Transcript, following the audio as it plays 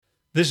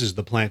This is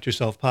the Plant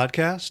Yourself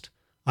Podcast.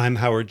 I'm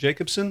Howard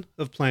Jacobson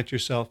of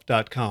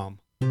plantyourself.com.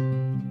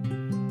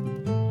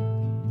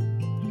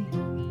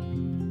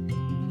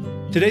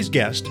 Today's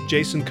guest,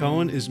 Jason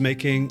Cohen, is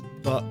making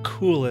the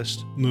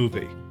coolest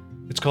movie.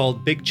 It's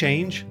called Big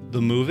Change,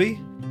 the movie,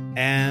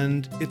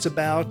 and it's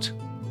about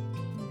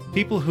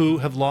people who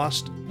have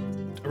lost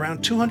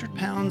around 200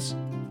 pounds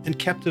and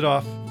kept it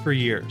off for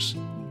years,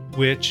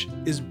 which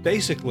is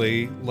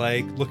basically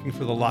like looking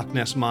for the Loch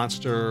Ness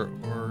Monster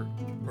or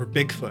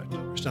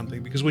Bigfoot or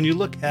something. Because when you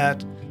look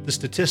at the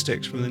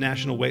statistics from the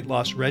National Weight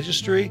Loss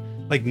Registry,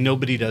 like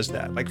nobody does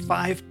that. Like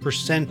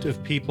 5%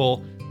 of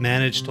people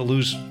manage to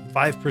lose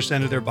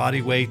 5% of their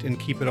body weight and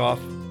keep it off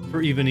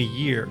for even a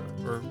year,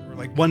 or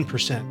like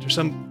 1% or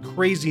some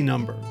crazy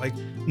number. Like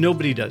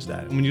nobody does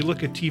that. And when you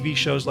look at TV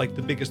shows like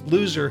The Biggest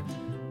Loser,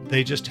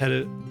 they just had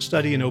a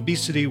study in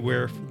obesity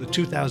where the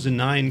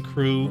 2009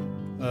 crew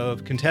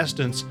of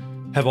contestants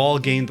have all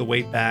gained the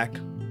weight back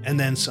and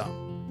then some.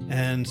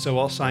 And so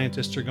all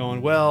scientists are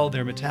going, well,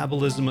 their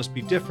metabolism must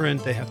be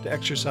different. They have to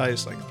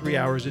exercise like 3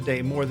 hours a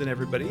day more than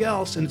everybody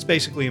else. And it's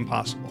basically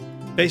impossible.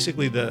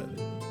 Basically,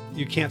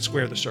 you can't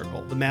square the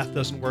circle. The math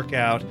doesn't work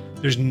out.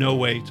 There's no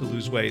way to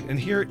lose weight. And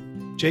here,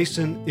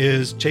 Jason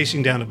is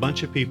chasing down a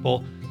bunch of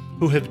people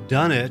who have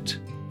done it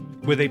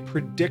with a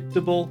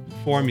predictable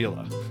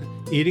formula: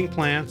 eating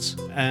plants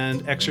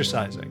and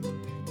exercising.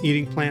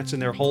 Eating plants in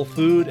their whole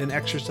food and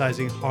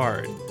exercising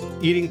hard.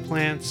 Eating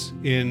plants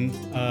in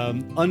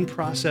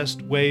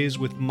unprocessed ways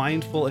with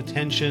mindful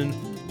attention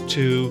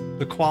to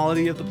the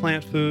quality of the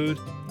plant food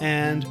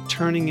and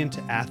turning into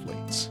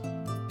athletes.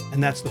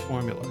 And that's the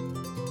formula.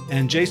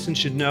 And Jason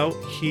should know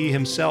he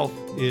himself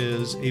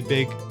is a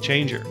big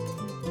changer.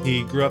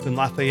 He grew up in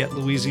Lafayette,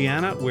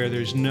 Louisiana, where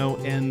there's no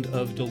end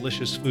of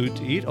delicious food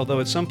to eat,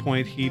 although at some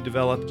point he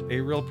developed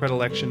a real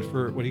predilection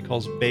for what he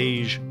calls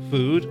beige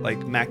food, like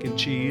mac and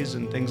cheese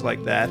and things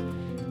like that.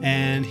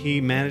 And he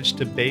managed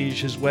to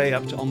beige his way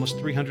up to almost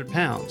 300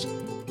 pounds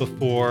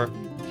before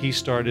he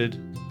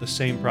started the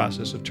same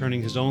process of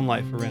turning his own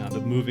life around,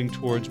 of moving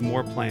towards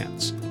more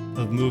plants,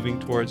 of moving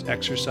towards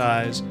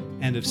exercise,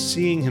 and of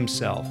seeing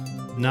himself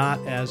not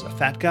as a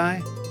fat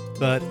guy,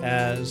 but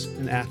as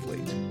an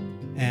athlete.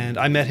 And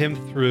I met him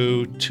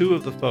through two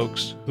of the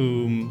folks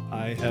whom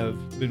I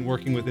have been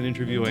working with and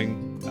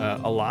interviewing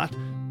a lot.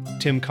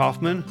 Tim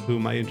Kaufman,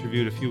 whom I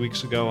interviewed a few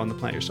weeks ago on the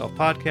Plant Yourself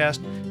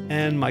podcast,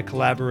 and my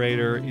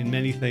collaborator in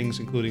many things,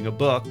 including a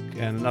book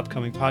and an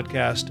upcoming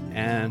podcast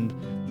and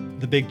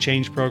the Big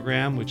Change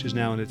program, which is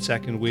now in its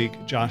second week,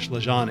 Josh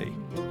Lajani.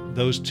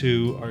 Those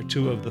two are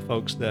two of the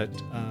folks that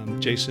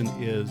Jason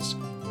is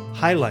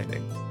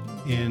highlighting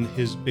in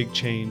his Big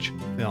Change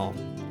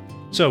film.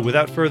 So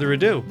without further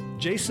ado,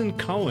 Jason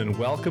Cohen,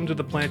 welcome to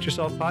the Plant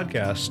Yourself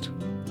podcast.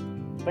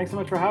 Thanks so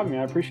much for having me.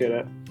 I appreciate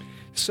it.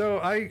 So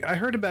I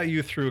heard about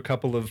you through a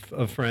couple of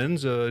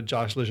friends,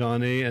 Josh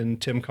Lajani and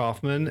Tim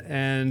Kaufman,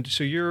 and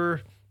so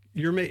you're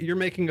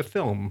making a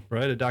film,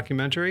 right? A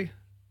documentary?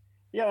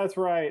 Yeah, that's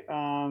right.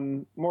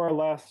 More or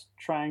less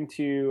trying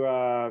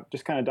to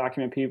just kind of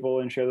document people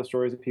and share the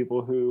stories of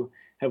people who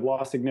have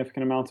lost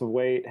significant amounts of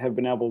weight, have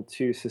been able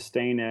to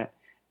sustain it,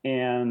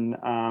 and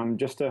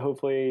just to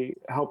hopefully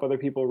help other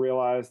people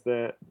realize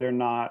that they're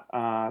not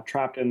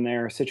trapped in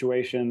their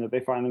situation that they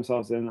find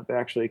themselves in, that they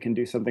actually can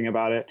do something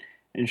about it,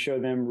 and show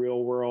them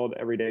real world,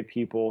 everyday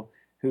people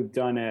who've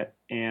done it.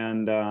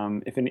 And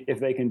if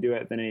they can do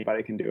it, then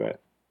anybody can do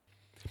it.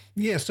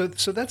 Yeah. So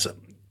that's,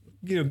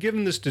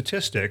 given the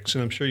statistics,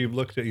 and I'm sure you've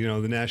looked at,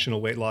 the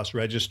National Weight Loss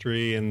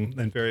Registry and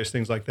various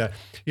things like that,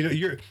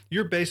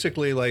 you're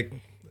basically like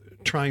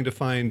trying to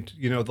find,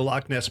 the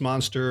Loch Ness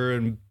Monster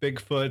and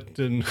Bigfoot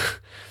and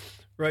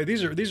right.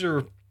 These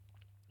are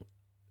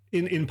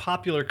in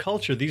popular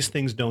culture, these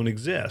things don't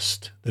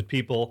exist, that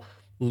people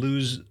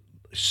lose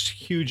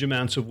huge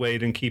amounts of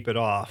weight and keep it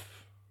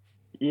off.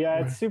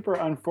 Yeah, it's super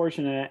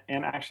unfortunate.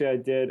 And actually, I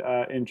did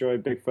enjoy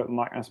Bigfoot and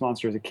Loch Ness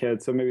Monster as a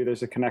kid, so maybe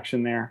there's a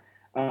connection there.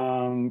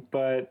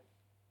 But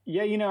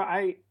yeah,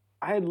 I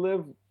had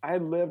lived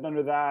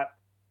under that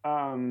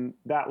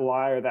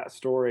lie or that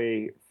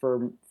story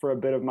for a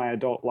bit of my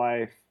adult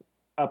life,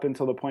 up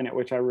until the point at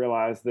which I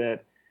realized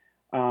that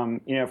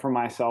for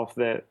myself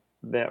that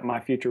my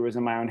future was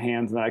in my own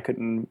hands, and that I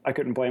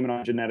couldn't blame it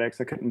on genetics.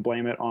 I couldn't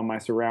blame it on my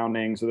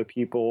surroundings or the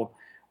people,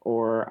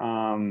 or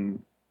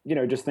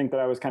just think that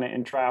I was kind of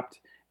entrapped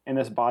in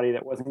this body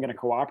that wasn't going to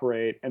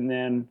cooperate. And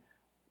then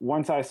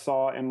once I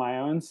saw in my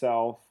own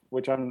self,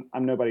 which I'm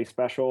nobody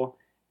special,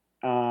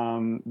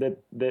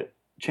 that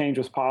change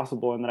was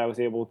possible, and that I was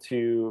able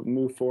to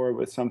move forward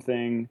with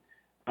something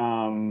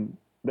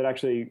that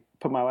actually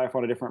put my life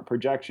on a different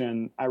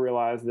projection, I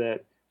realized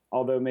that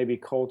although maybe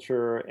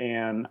culture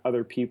and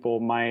other people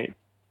might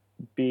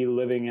be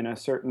living in a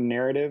certain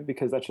narrative,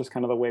 because that's just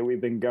kind of the way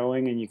we've been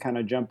going, and you kind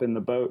of jump in the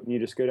boat and you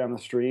just go down the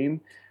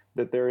stream,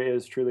 that there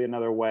is truly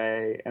another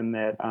way, and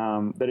that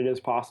it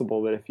is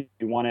possible, that if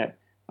you want it,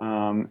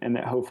 and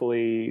that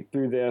hopefully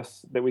through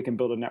this, that we can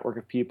build a network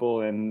of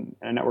people and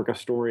a network of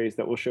stories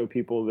that will show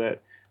people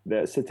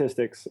that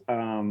statistics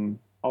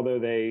although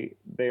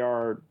they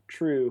are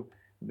true,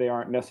 they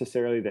aren't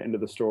necessarily the end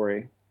of the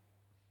story.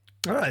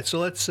 All right, so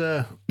let's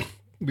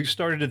we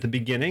started at the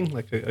beginning,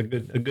 like a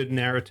good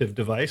narrative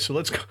device. So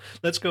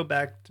let's go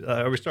back.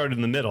 We started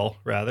in the middle,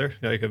 rather,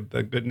 like a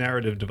good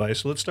narrative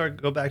device. So let's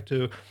go back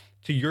to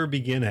your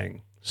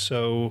beginning.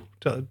 So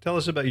tell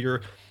us about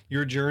your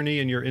journey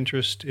and your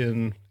interest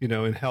in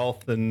in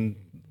health and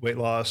weight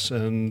loss,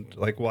 and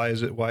like why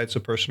it's a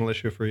personal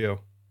issue for you.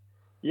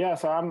 Yeah,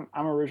 so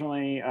I'm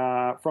originally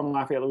from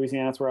Lafayette,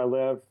 Louisiana. That's where I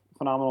live.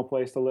 Phenomenal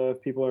place to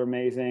live. People are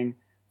amazing.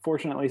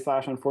 Fortunately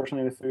slash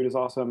unfortunately, the food is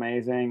also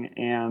amazing.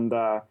 And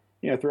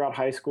throughout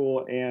high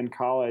school and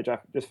college, I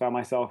just found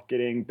myself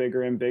getting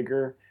bigger and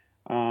bigger.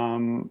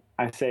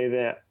 I say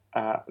that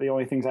the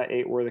only things I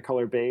ate were the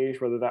color beige,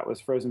 whether that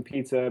was frozen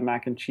pizza,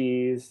 mac and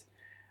cheese,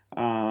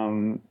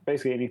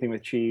 basically anything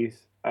with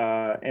cheese.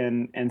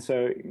 And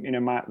so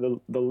the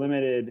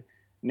limited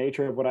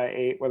nature of what I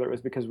ate, whether it was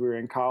because we were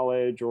in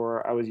college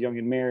or I was young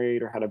and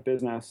married or had a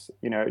business,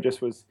 it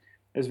just was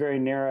very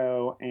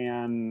narrow.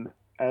 And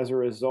as a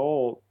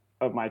result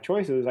of my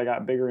choices, I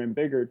got bigger and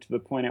bigger to the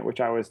point at which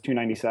I was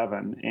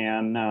 297.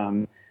 And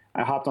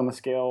I hopped on the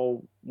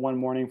scale one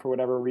morning for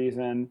whatever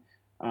reason,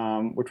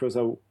 which was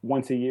a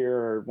once a year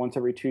or once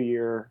every 2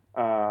 year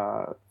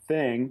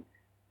thing,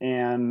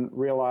 and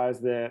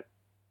realized that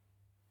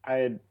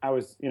I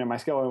was, my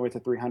scale only went to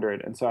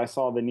 300. And so I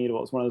saw the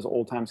needle. It's one of those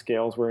old time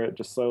scales where it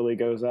just slowly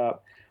goes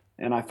up.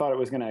 And I thought it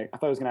was gonna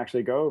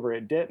actually go over.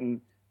 It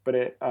didn't, but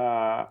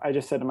I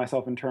just said to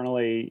myself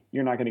internally,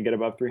 you're not going to get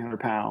above 300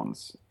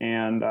 pounds.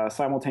 And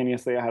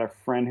simultaneously, I had a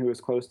friend who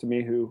was close to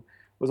me who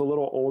was a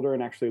little older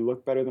and actually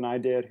looked better than I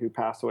did, who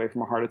passed away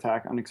from a heart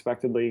attack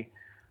unexpectedly.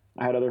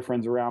 I had other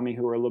friends around me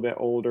who were a little bit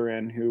older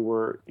and who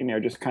were,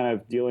 just kind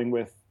of dealing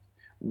with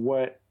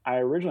what I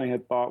originally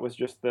had thought was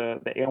just the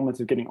ailments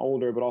of getting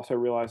older, but also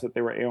realized that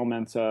they were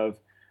ailments of,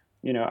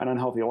 an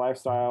unhealthy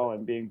lifestyle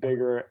and being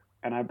bigger.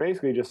 And I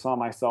basically just saw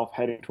myself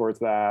heading towards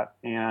that.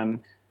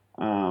 And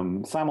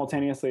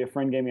simultaneously, a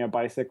friend gave me a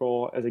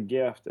bicycle as a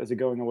gift, as a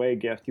going away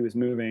gift. He was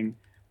moving,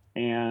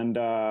 and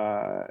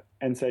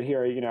said,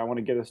 "Here, I want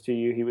to give this to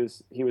you." He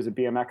was a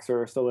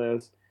BMXer,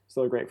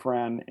 still a great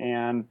friend.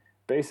 And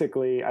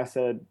basically, I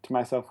said to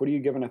myself, "What are you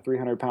giving a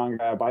 300-pound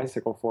guy a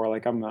bicycle for?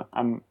 Like, I'm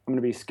going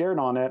to be scared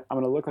on it. I'm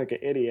going to look like an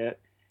idiot."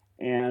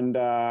 And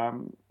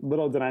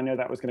little did I know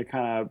that was going to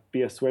kind of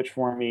be a switch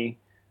for me,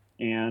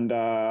 and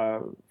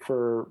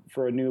for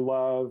a new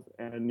love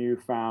and a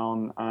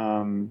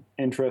newfound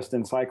interest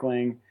in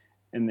cycling.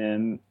 And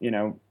then,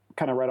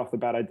 kind of right off the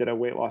bat, I did a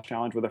weight loss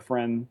challenge with a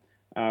friend,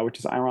 which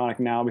is ironic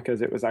now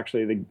because it was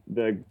actually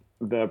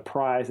the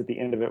prize at the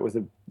end of it was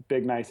a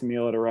big, nice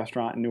meal at a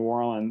restaurant in New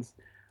Orleans.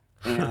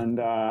 And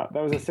that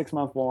was a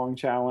 6-month long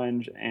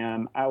challenge,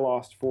 and I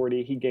lost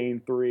 40. He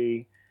gained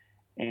 3,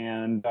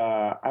 and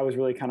I was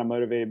really kind of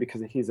motivated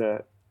because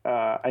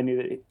I knew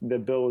that the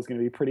bill was going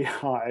to be pretty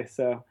high.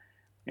 So,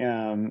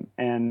 and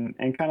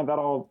kind of that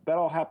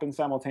all happened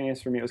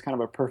simultaneous for me. It was kind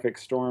of a perfect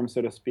storm,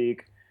 so to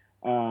speak,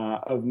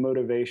 of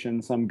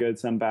motivation, some good,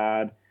 some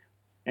bad.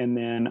 And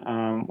then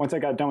once I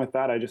got done with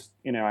that, I just,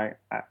 I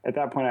at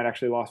that point I'd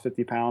actually lost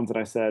 50 pounds, and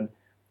I said,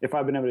 if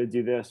I've been able to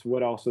do this,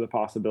 what else are the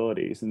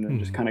possibilities? And then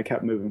just kind of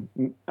kept moving.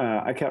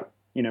 I kept,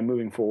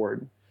 moving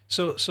forward.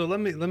 So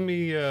let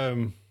me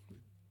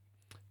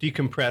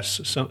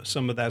decompress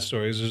some of that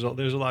story.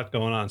 There's a lot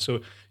going on.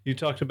 So you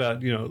talked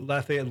about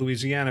Lafayette,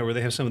 Louisiana, where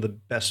they have some of the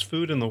best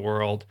food in the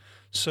world.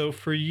 So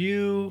for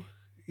you,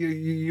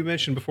 you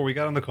mentioned before we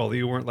got on the call that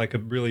you weren't like a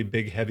really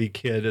big heavy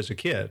kid as a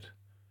kid.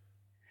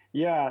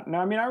 Yeah, no,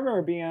 I mean I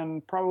remember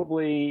being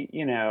probably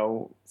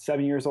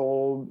 7 years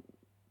old,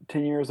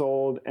 10 years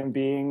old, and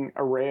being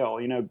a rail,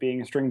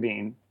 being a string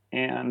bean,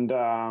 and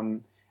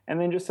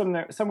then just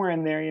somewhere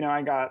in there,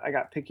 I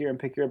got pickier and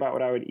pickier about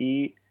what I would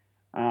eat.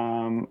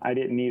 I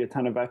didn't eat a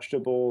ton of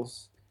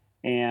vegetables,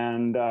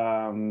 and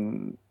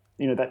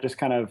that just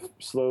kind of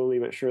slowly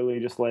but surely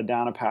just led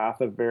down a path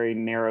of very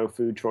narrow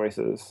food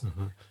choices.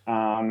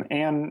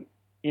 And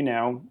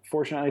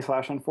fortunately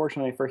slash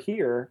unfortunately for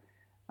here,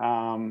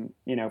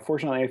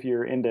 fortunately if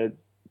you're into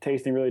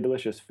tasting really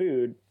delicious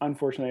food,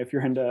 unfortunately if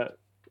you're into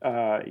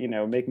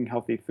making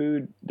healthy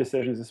food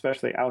decisions,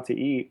 especially out to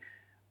eat,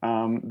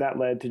 that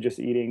led to just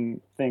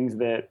eating things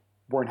that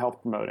weren't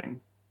health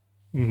promoting.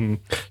 Mm-hmm.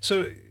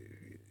 So,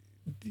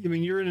 I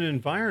mean, you're in an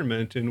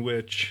environment in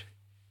which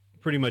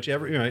pretty much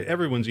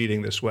everyone's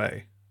eating this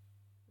way,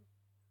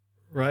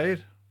 right?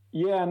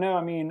 Yeah, no,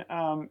 I mean,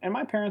 and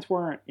my parents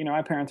weren't,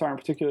 my parents aren't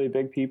particularly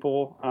big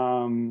people.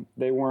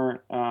 They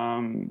weren't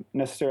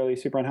necessarily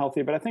super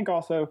unhealthy, but I think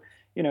also,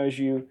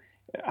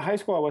 high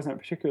school, I wasn't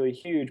particularly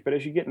huge, but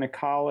as you get into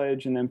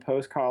college and then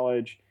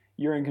post-college,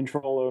 you're in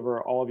control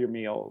over all of your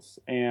meals.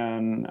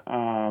 And,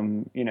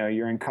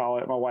 you're in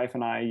college. My wife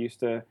and I used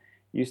to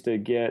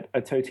get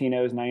a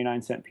Totino's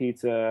 99-cent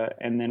pizza,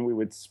 and then we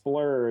would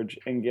splurge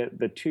and get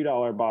the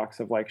 $2 box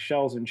of like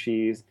shells and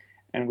cheese.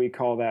 And we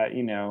call that,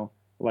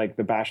 like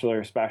the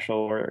bachelor special,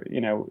 or,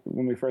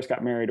 when we first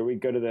got married, or we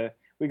go to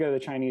the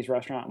Chinese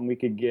restaurant and we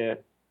could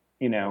get,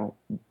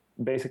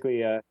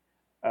 basically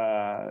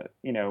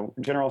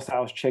General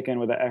Tso's chicken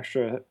with an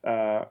extra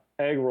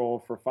egg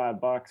roll for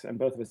 $5, and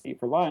both of us eat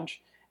for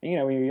lunch.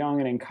 And, when you're young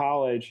and in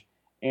college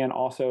and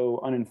also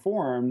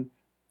uninformed,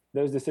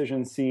 those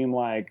decisions seem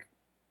like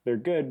they're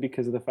good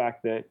because of the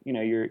fact that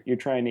you're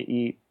trying to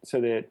eat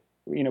so that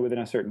within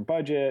a certain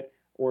budget,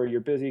 or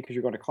you're busy because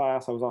you're going to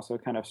class. I was also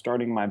kind of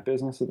starting my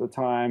business at the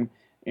time,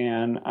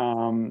 and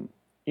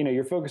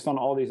you're focused on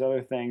all these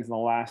other things, and the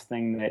last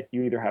thing that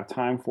you either have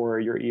time for or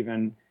you're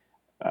even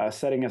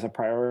setting as a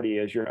priority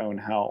is your own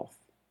health.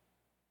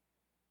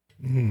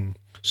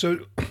 So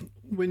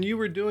when you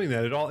were doing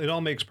that, it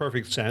all makes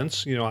perfect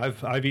sense.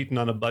 I've eaten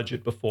on a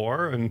budget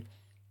before, and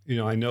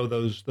I know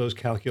those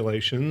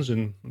calculations,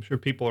 and I'm sure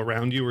people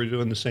around you were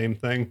doing the same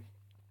thing.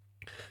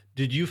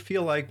 Did you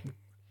feel like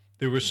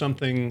there was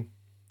something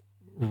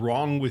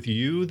wrong with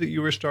you that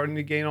you were starting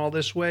to gain all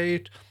this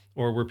weight,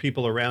 or were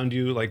people around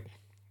you like,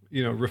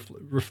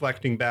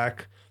 reflecting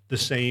back the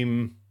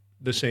same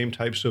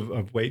types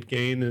of weight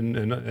gain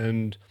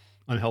and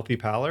unhealthy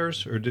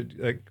pallors, or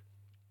did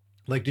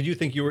did you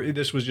think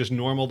this was just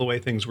normal the way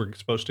things were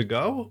supposed to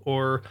go,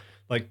 or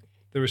like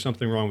there was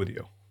something wrong with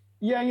you?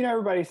 Yeah,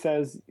 everybody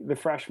says the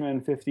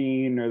freshman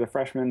 15 or the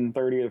freshman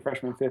 30 or the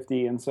freshman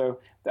 50. And so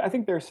I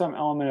think there's some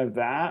element of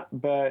that,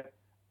 but,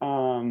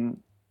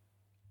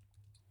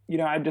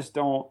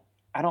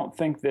 I don't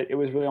think that it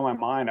was really on my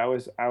mind. I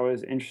was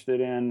interested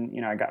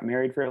in, I got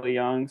married fairly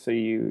young. So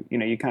you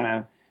kind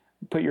of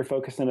put your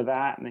focus into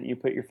that, and then you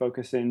put your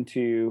focus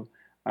into,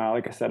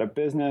 like I said, a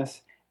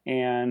business.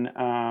 And,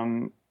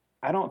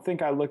 I don't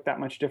think I look that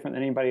much different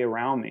than anybody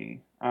around me.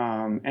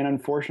 And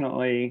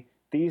unfortunately,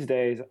 these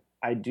days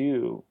I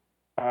do.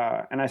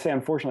 And I say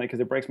unfortunately because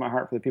it breaks my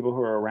heart for the people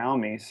who are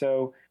around me.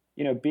 So,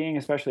 being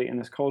especially in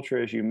this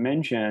culture, as you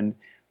mentioned,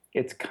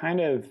 it's kind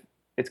of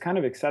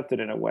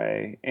accepted in a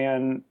way.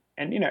 And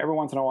every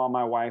once in a while,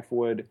 my wife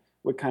would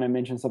kind of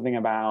mention something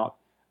about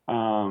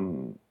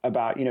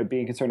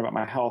being concerned about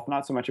my health,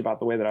 not so much about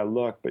the way that I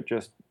look, but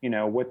just,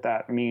 what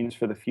that means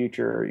for the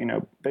future.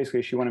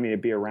 Basically she wanted me to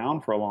be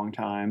around for a long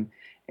time.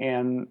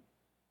 And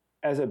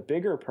as a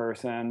bigger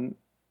person,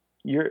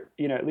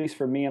 at least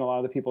for me and a lot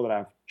of the people that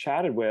I've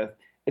chatted with,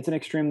 it's an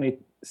extremely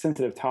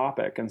sensitive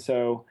topic. And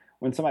so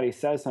when somebody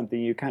says something,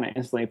 you kind of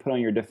instantly put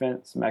on your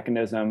defense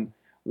mechanism,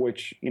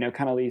 which,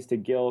 kind of leads to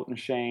guilt and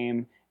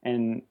shame.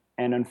 And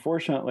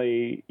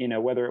unfortunately,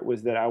 whether it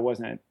was that I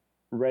wasn't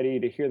ready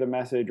to hear the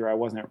message or I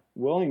wasn't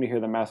willing to hear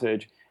the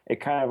message,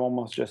 it kind of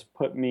almost just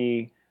put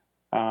me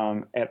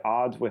at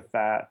odds with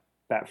that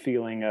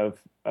feeling of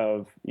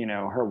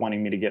her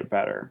wanting me to get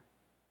better.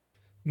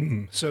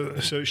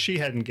 So she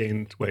hadn't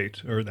gained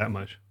weight or that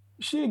much.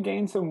 She had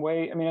gained some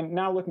weight. I mean,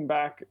 now looking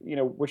back,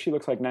 what she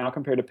looks like now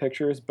compared to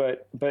pictures,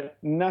 but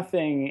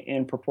nothing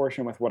in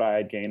proportion with what I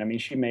had gained. I mean,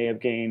 she may have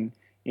gained,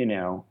 10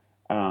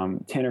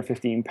 or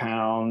 15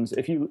 pounds.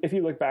 If you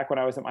look back when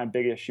I was at my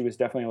biggest, she was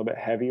definitely a little bit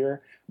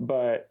heavier,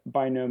 but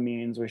by no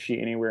means was she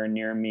anywhere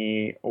near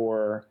me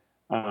or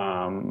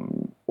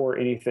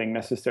anything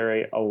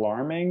necessarily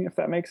alarming, if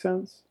that makes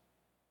sense.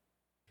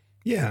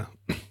 Yeah.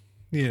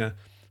 Yeah.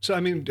 So, I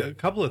mean, a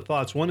couple of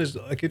thoughts. One is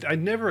like, it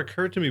never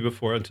occurred to me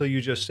before until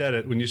you just said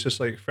it, when you just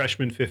like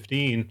freshman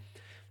 15,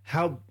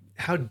 how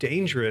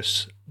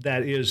dangerous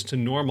that is to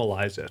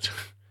normalize it.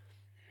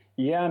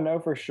 Yeah, no,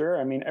 for sure.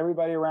 I mean,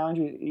 everybody around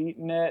you is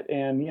eating it.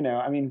 And,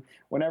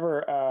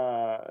 whenever,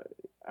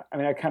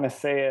 I kind of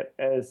say it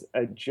as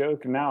a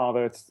joke now,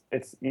 although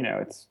it's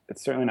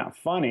certainly not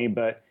funny,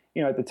 but,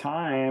 at the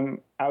time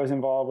I was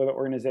involved with an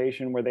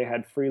organization where they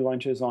had free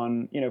lunch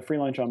on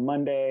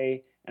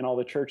Monday, and all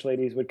the church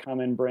ladies would come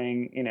and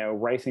bring,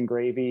 rice and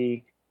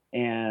gravy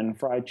and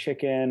fried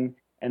chicken.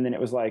 And then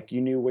it was like,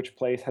 you knew which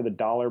place had the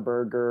dollar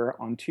burger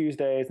on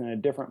Tuesdays, and a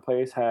different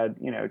place had,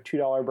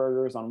 $2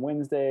 burgers on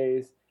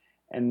Wednesdays.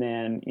 And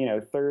then,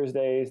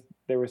 Thursdays,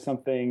 there was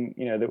something,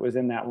 that was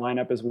in that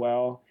lineup as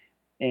well.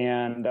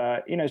 And,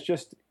 it's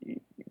just,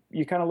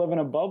 you kind of live in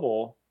a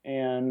bubble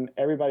and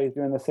everybody's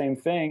doing the same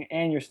thing,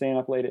 and you're staying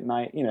up late at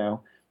night.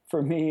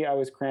 For me, I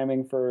was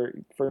cramming for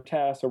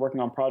tests or working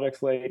on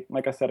projects late.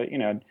 Like I said,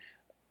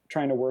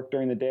 trying to work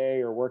during the day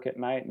or work at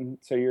night. And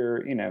so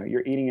you're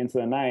eating into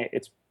the night.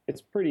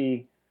 It's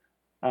pretty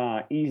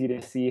easy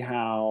to see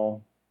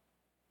how,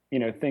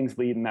 things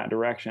lead in that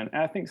direction.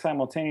 And I think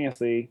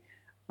simultaneously,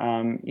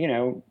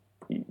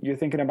 you're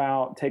thinking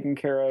about taking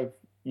care of,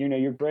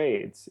 your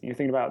grades. You're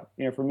thinking about,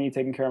 for me,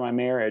 taking care of my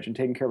marriage and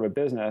taking care of a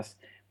business.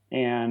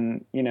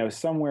 And,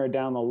 somewhere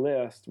down the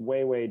list,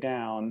 way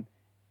down,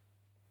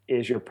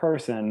 is your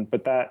person.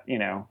 But that,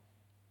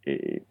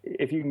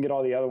 if you can get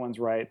all the other ones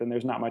right, then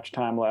there's not much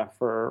time left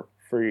for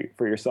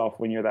yourself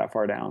when you're that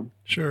far down.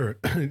 Sure.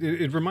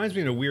 It reminds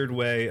me in a weird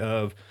way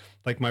of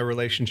like my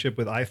relationship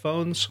with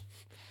iPhones,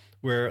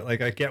 where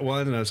like I get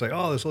one and I was like,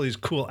 oh, there's all these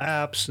cool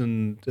apps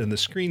and the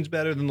screen's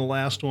better than the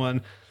last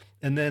one.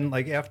 And then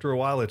like after a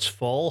while it's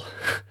full.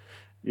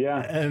 Yeah.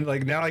 And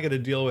like now I got to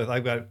deal with,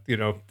 I've got,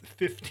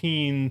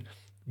 15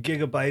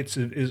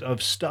 gigabytes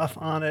of stuff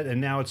on it,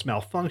 and now it's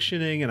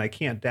malfunctioning and I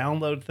can't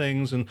download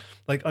things. And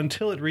like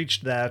until it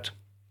reached that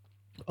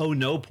oh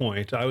no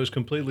point. I was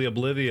completely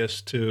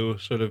oblivious to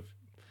sort of,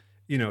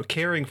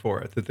 caring for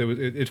it. That there was,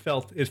 it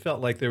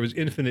felt like there was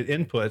infinite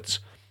inputs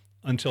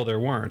until there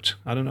weren't.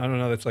 I don't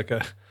know. That's like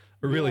Yeah.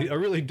 a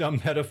really dumb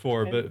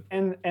metaphor, but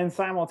And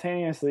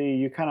simultaneously,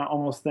 you kind of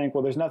almost think,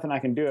 well, there's nothing I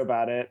can do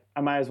about it.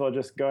 I might as well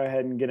just go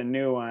ahead and get a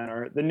new one,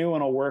 or the new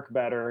one will work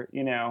better,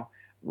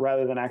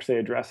 rather than actually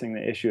addressing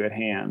the issue at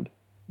hand.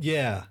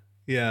 yeah,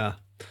 yeah.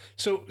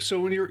 So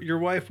when your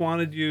wife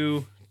wanted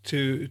you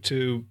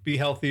to be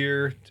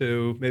healthier,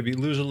 to maybe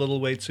lose a little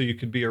weight so you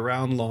could be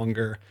around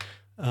longer,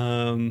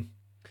 um,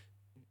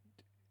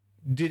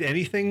 did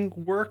anything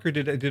work, or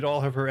did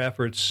all of her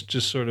efforts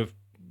just sort of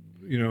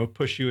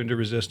push you into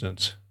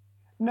resistance?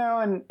 No,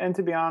 and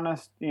to be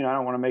honest, I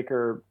don't want to make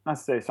her, not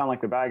to say sound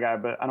like the bad guy,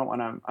 but I don't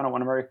want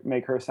to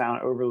make her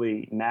sound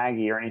overly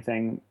naggy or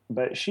anything.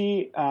 But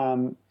she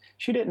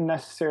didn't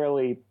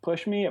necessarily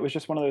push me. It was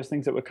just one of those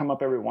things that would come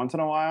up every once in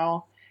a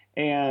while.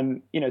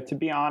 And to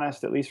be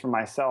honest, at least for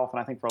myself, and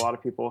I think for a lot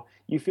of people,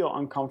 you feel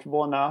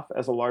uncomfortable enough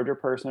as a larger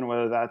person,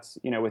 whether that's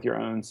with your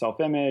own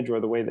self-image or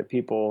the way that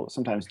people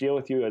sometimes deal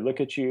with you and look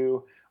at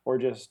you, or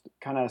just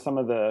kind of some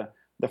of the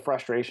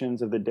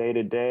frustrations of the day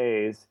to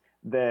days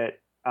that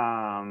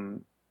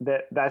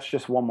that's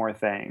just one more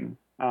thing.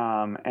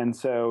 And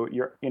so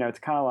it's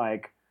kind of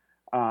like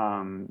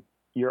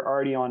you're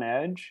already on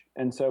edge,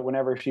 and so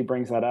whenever she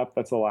brings that up,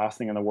 that's the last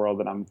thing in the world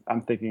that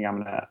I'm thinking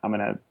I'm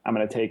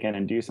gonna take in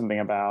and do something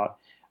about.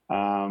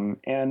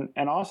 And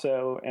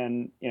also,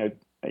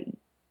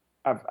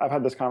 I've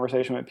had this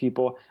conversation with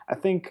people. I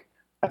think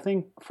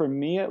for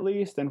me at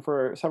least, and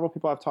for several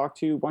people I've talked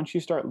to, once you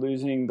start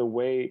losing the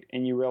weight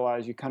and you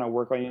realize you kind of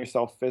work on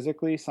yourself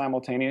physically,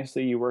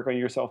 simultaneously you work on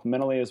yourself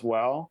mentally as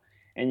well,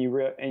 and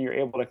you're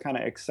able to kind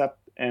of accept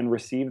and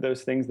receive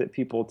those things that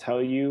people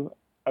tell you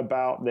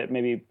about that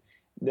maybe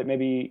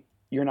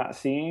you're not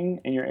seeing,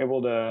 and you're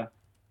able to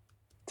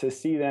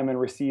see them and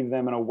receive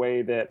them in a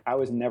way that I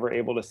was never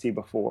able to see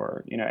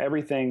before.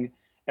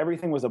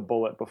 Everything was a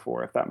bullet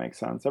before, if that makes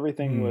sense. Hmm.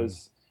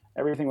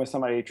 Everything was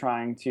somebody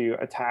trying to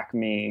attack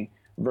me,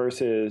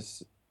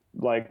 versus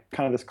like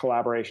kind of this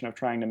collaboration of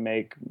trying to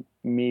make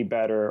me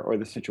better or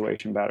the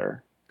situation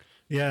better.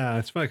 Yeah,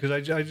 it's funny because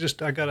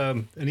I got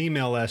an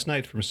email last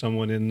night from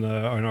someone in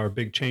our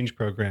big change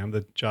program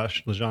that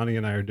Josh Lajani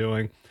and I are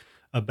doing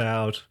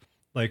about,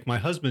 like, my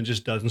husband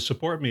just doesn't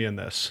support me in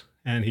this,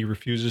 and he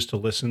refuses to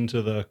listen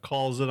to the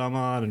calls that I'm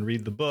on and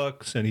read the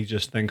books, and he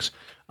just thinks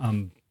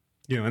and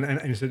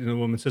he said, the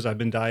woman says, I've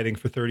been dieting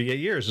for 38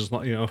 years, as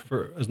long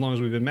for as long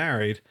as we've been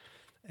married,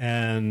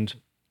 and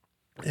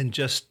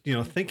just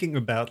thinking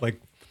about,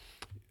 like,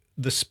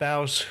 the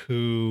spouse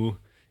who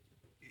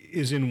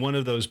is in one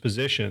of those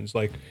positions,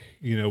 like,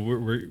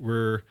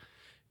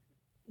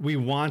 we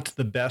want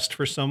the best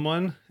for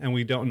someone and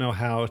we don't know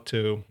how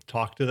to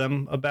talk to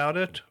them about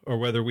it, or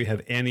whether we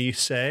have any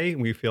say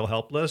and we feel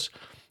helpless,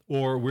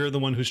 or we're the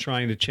one who's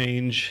trying to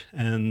change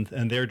and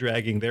they're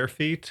dragging their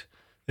feet.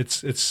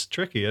 It's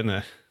tricky, isn't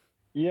it?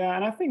 Yeah,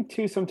 and I think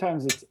too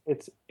sometimes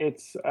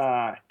it's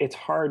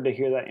hard to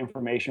hear that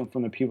information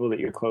from the people that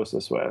you're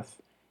closest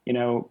with,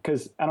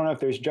 because I don't know if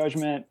there's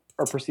judgment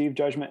or perceived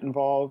judgment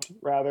involved,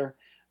 rather.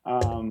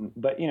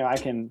 But I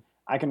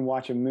can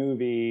watch a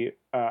movie,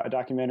 a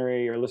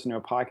documentary, or listen to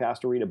a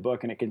podcast or read a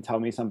book, and it can tell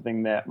me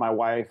something that my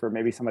wife or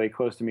maybe somebody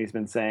close to me has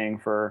been saying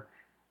for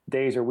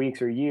days or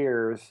weeks or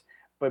years.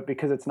 But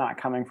because it's not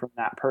coming from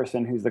that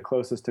person who's the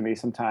closest to me,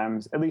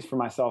 sometimes, at least for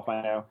myself,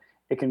 I know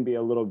it can be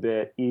a little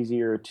bit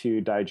easier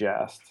to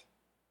digest.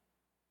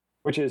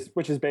 Which is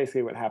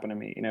basically what happened to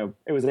me.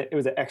 It was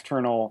an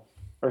external,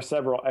 or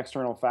several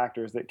external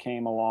factors that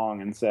came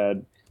along and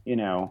said,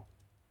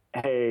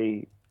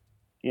 hey,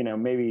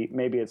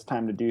 maybe it's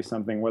time to do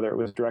something, whether it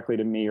was directly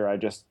to me or I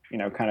just,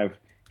 kind of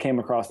came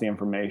across the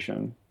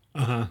information.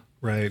 Uh-huh.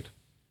 Right.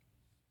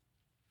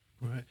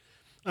 Right.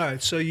 All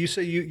right. So you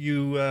say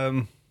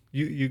you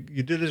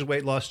did this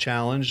weight loss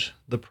challenge.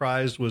 The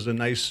prize was a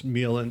nice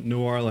meal in New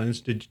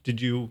Orleans.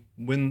 Did you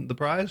win the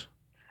prize?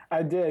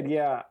 I did,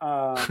 yeah.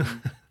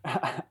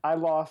 I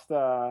lost,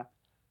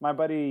 my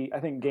buddy, I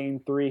think,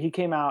 gained 3. He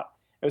came out.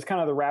 It was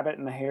kind of the rabbit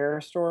and the hare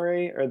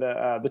story, or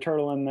the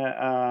turtle and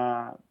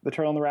the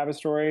turtle and the rabbit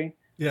story,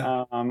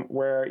 Yeah.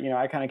 where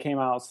I kind of came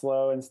out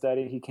slow and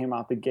steady. He came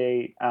out the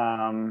gate,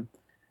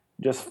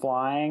 just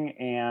flying,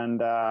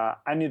 and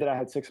I knew that I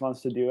had 6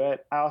 months to do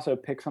it. I also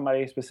picked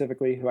somebody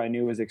specifically who I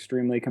knew was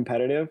extremely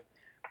competitive,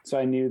 so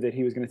I knew that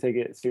he was going to take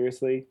it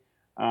seriously.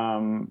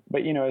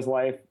 But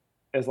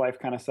as life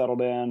kind of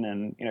settled in,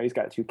 and he's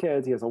got 2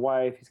 kids, he has a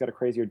wife, he's got a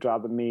crazier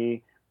job than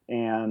me,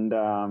 and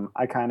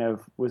I kind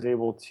of was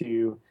able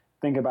to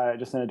think about it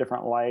just in a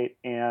different light,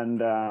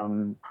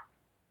 and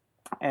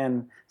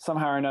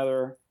somehow or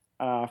another,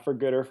 for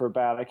good or for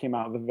bad, I came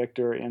out the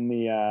victor in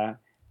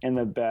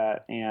the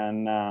bet,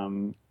 and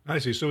I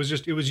see. So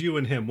it was you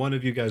and him. One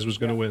of you guys was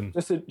going to yeah,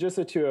 win. just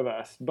the 2 of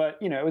us. But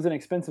it was an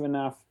expensive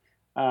enough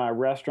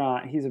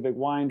restaurant. He's a big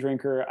wine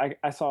drinker.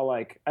 I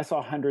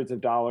saw hundreds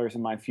of dollars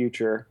in my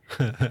future,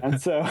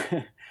 and so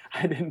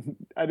I didn't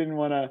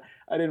want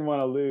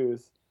to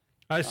lose.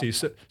 I see.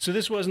 So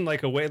this wasn't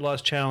like a weight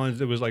loss challenge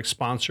that was like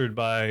sponsored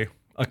by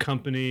a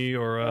company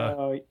or a.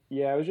 Oh,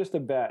 yeah, it was just a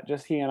bet,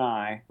 just he and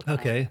I.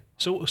 Okay.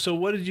 So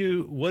what did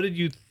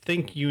you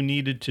think you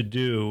needed to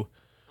do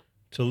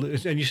to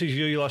and you said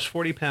you lost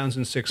 40 pounds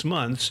in 6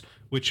 months,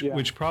 which Yeah.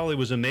 which probably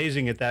was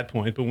amazing at that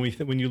point. But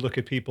when you look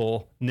at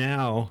people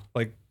now,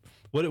 like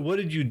what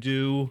did you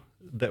do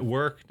that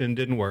worked and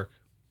didn't work?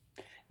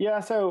 Yeah,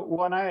 so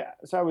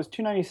I was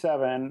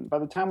 297. By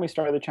the time we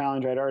started the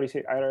challenge, I'd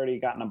already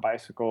gotten a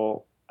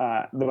bicycle.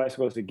 The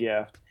bicycle was a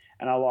gift,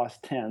 and I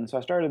lost 10. So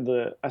I started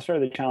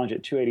the challenge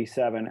at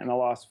 287, and I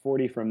lost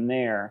 40 from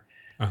there.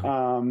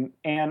 Uh-huh.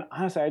 And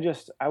honestly,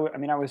 I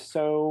mean, I was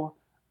so,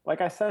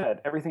 like I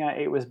said, everything I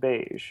ate was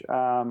beige.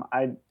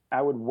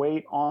 I would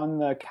wait on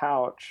the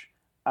couch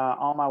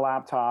on my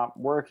laptop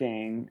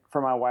working for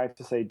my wife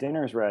to say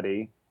dinner's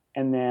ready,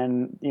 and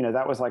then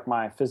that was like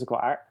my physical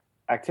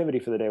activity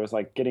for the day, was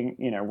like getting,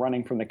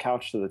 running from the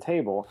couch to the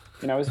table.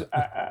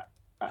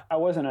 I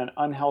wasn't an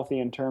unhealthy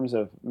in terms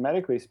of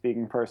medically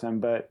speaking person,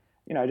 but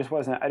I just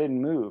wasn't. I didn't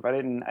move. I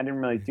didn't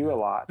really do a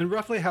lot. And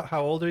roughly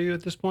how old are you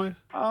at this point?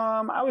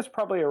 I was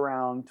probably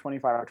around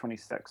 25 or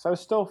 26. So I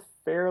was still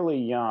fairly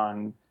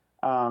young,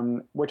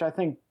 which I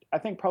think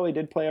probably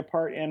did play a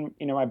part in,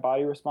 my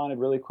body responded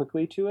really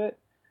quickly to it.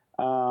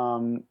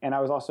 And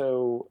I was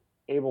also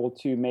able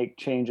to make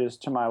changes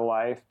to my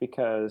life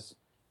because,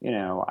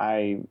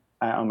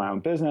 I own my own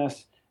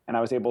business, and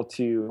I was able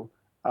to,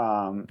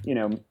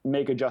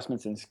 make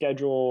adjustments in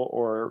schedule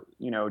or,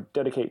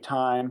 dedicate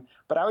time.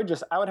 But I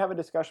would have a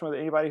discussion with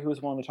anybody who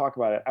was willing to talk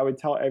about it. I would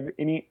tell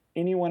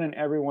anyone and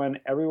everyone,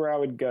 everywhere I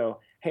would go,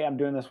 hey, I'm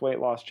doing this weight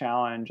loss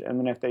challenge. And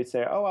then if they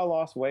say, oh, I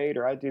lost weight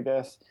or I do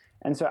this.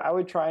 And so I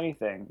would try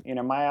anything.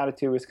 My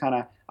attitude was kind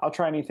of, I'll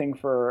try anything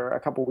for a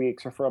couple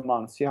weeks or for a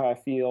month, see how I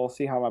feel,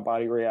 see how my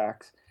body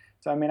reacts.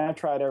 So, I mean, I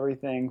tried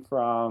everything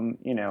from,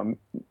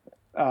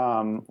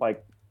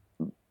 like,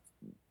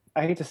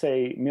 I hate to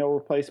say meal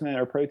replacement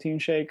or protein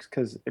shakes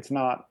because it's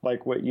not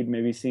like what you'd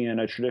maybe see in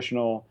a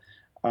traditional,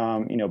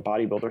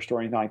 bodybuilder store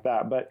or anything like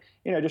that. But,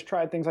 just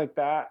tried things like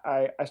that.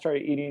 I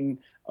started eating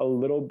a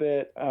little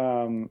bit,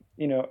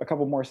 a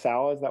couple more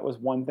salads. That was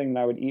one thing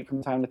that I would eat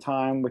from time to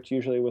time, which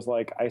usually was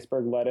like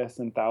iceberg lettuce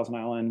and Thousand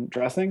Island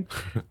dressing.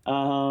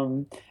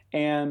 um,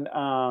 and,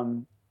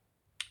 um,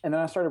 and then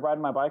I started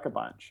riding my bike a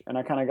bunch, and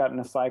I kind of got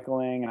into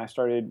cycling, and I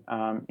started,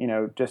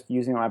 just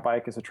using my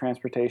bike as a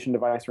transportation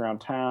device around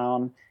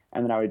town.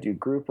 And then I would do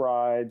group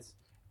rides,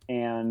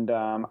 and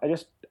I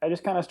just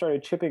kind of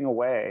started chipping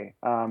away.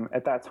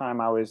 At that time,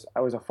 I was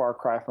a far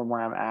cry from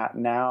where I'm at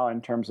now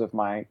in terms of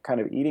my kind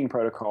of eating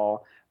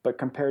protocol. But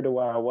compared to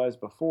where I was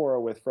before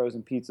with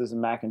frozen pizzas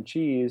and mac and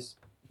cheese,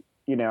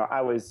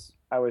 I was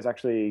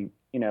actually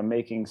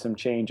making some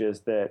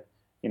changes that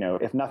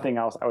if nothing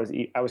else,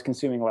 I was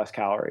consuming less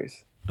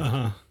calories.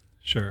 Uh-huh.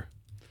 Sure.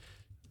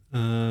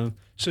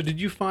 So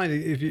did you find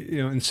if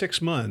in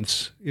 6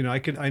 months,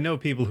 I know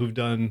people who've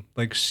done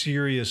like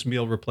serious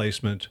meal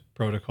replacement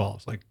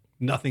protocols, like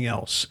nothing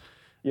else.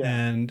 Yeah.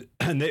 And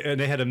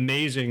they had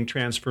amazing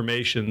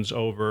transformations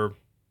over,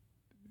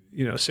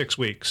 6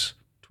 weeks,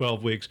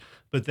 12 weeks,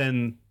 but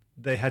then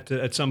they had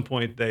to, at some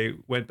point, they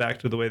went back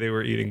to the way they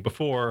were eating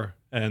before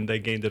and they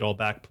gained it all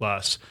back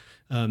plus.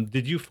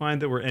 Did you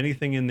find there were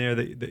anything in there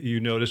that you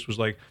noticed was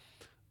like,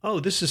 oh,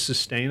 this is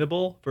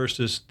sustainable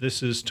versus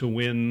this is to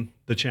win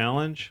the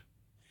challenge?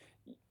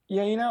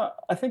 Yeah,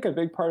 I think a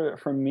big part of it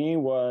for me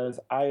was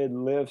I had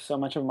lived so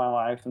much of my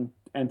life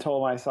and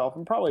told myself,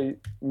 and probably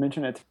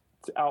mentioned it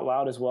out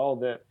loud as well,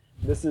 that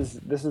this is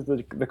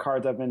the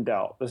cards I've been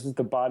dealt. This is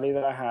the body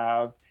that I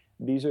have.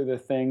 These are the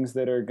things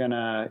that are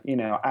gonna,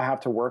 I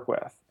have to work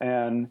with.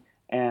 And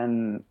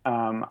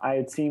I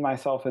had seen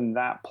myself in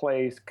that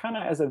place kind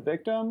of as a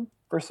victim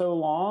for so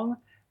long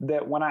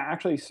that when I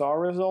actually saw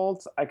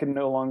results, I could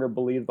no longer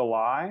believe the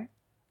lie.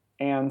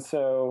 And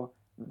so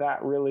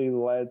that really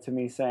led to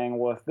me saying,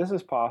 well, if this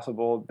is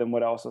possible, then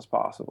what else is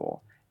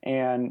possible?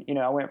 And,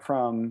 I went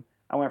from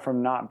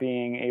not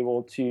being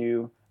able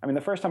to, I mean,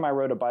 the first time I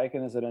rode a bike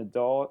and as an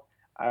adult,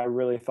 I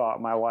really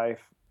thought my life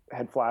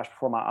had flashed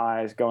before my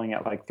eyes going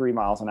at like 3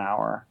 miles an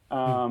hour.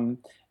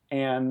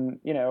 And,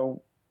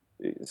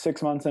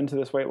 6 months into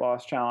this weight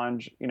loss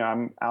challenge,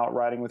 I'm out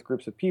riding with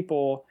groups of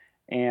people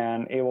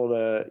and able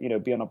to,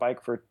 be on a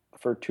bike for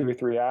 2 or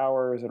 3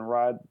 hours and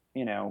ride,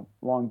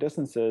 long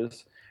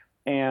distances.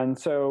 And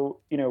so,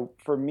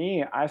 for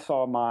me, I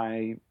saw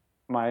my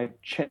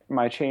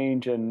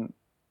change and,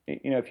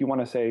 if you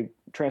want to say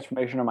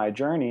transformation of my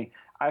journey,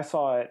 I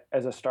saw it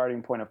as a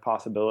starting point of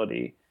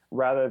possibility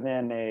rather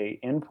than a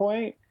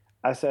endpoint.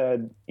 I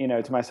said,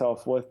 to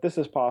myself, well, if this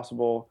is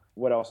possible,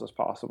 what else is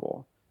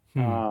possible?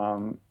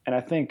 And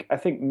I think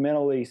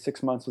mentally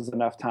 6 months was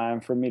enough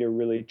time for me to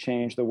really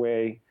change the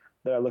way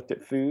that I looked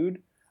at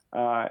food.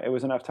 It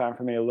was enough time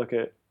for me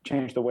to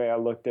change the way I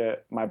looked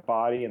at my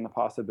body and the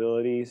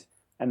possibilities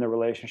and the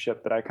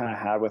relationship that I kind of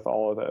had with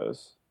all of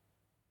those.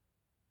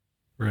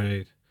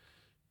 Right.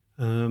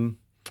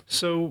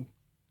 So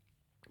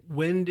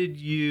when did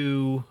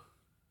you,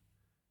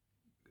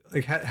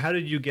 like, how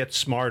did you get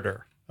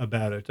smarter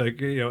about it? Like,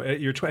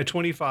 at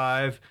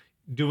 25,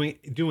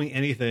 doing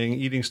anything,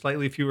 eating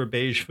slightly fewer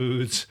beige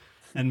foods,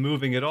 and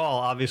moving at all.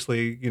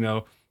 Obviously,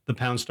 the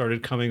pounds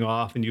started coming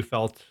off, and you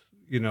felt,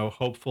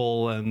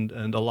 hopeful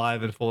and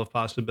alive and full of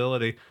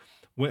possibility.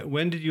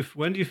 When do you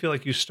feel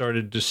like you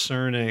started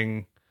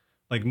discerning,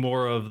 like,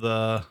 more of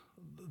the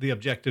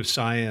objective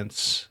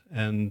science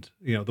and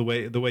the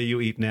way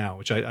you eat now,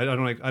 which I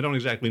don't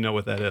exactly know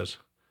what that is.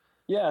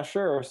 Yeah,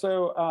 sure.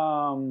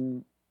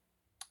 So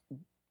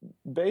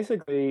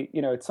basically,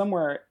 it's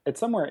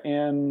somewhere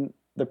in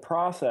the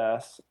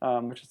process,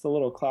 which is a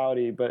little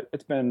cloudy, but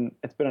it's been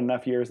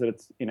enough years that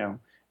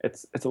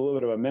it's a little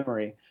bit of a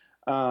memory.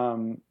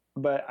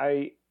 But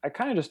I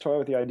kind of just toy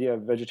with the idea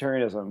of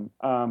vegetarianism,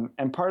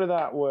 and part of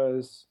that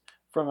was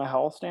from a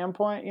health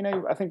standpoint.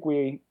 I think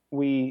we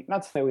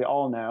not to say we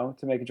all know,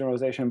 to make a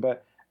generalization,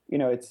 but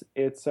it's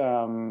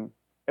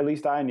at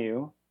least I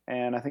knew,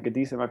 and I think a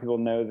decent amount of people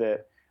know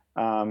that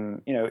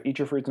eat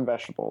your fruits and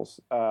vegetables.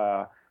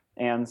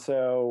 And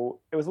so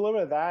it was a little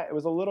bit of that. It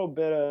was a little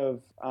bit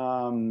of,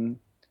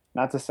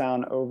 not to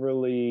sound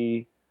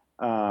overly,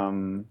 I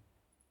don't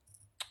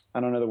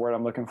know the word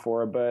I'm looking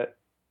for, but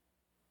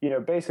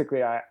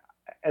basically,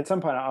 at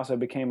some point I also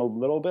became a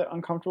little bit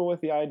uncomfortable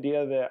with the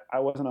idea that I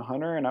wasn't a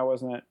hunter and I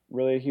wasn't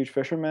really a huge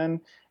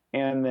fisherman,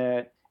 and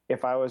that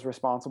if I was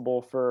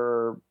responsible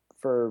for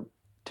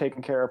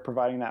taking care of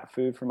providing that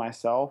food for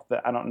myself,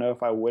 that I don't know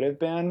if I would have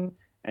been,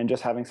 and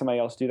just having somebody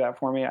else do that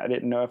for me, I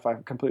didn't know if I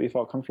completely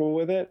felt comfortable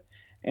with it.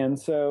 And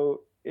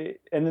so,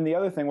 and then the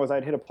other thing was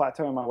I'd hit a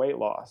plateau in my weight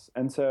loss.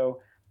 And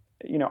so,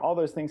 all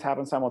those things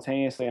happened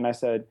simultaneously. And I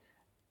said,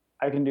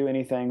 I can do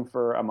anything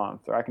for a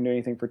month, or I can do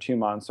anything for 2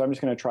 months. So I'm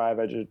just going to try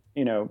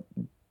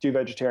do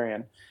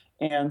vegetarian.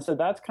 And so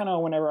that's kind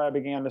of whenever I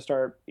began to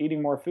start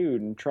eating more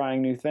food and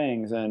trying new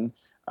things. And,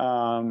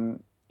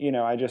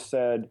 I just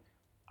said,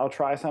 I'll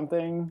try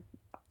something.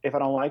 If I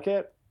don't like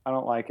it, I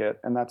don't like it,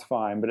 and that's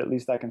fine. But at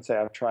least I can say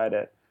I've tried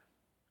it.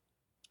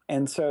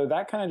 And so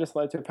that kind of just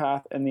led to a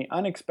path. And the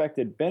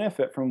unexpected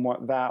benefit from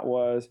what that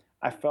was,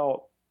 I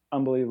felt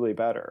unbelievably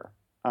better.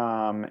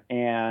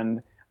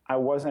 And I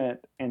wasn't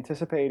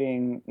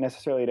anticipating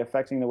necessarily it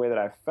affecting the way that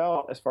I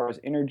felt as far as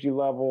energy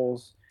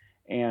levels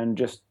and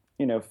just,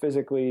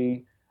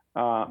 physically,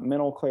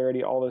 mental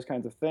clarity, all those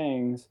kinds of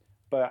things.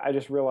 But I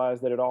just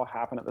realized that it all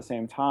happened at the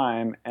same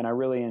time, and I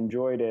really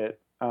enjoyed it.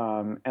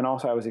 And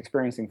also, I was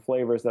experiencing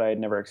flavors that I had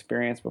never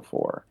experienced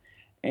before.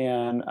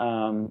 And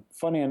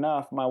funny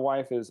enough, my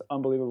wife is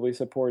unbelievably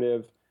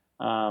supportive.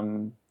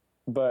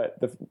 But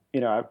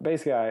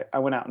basically, I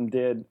went out and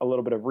did a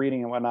little bit of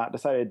reading and whatnot,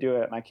 decided to do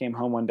it, and I came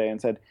home one day and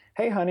said,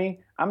 "Hey,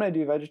 honey, I'm going to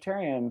do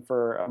vegetarian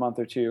for a month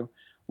or two,"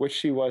 which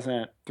she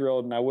wasn't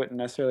thrilled, and I wouldn't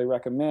necessarily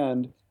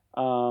recommend.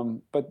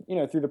 But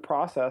through the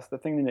process, the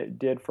thing that it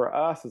did for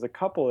us as a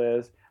couple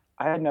is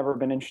I had never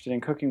been interested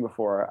in cooking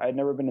before. I had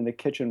never been in the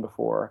kitchen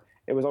before.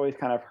 It was always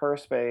kind of her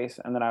space,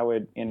 and then I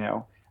would,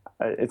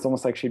 it's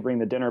almost like she'd ring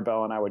the dinner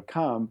bell and I would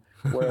come.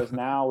 Whereas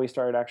now we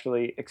started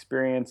actually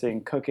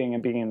experiencing cooking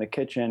and being in the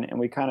kitchen, and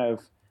we kind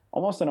of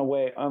almost in a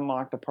way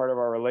unlocked a part of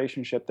our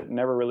relationship that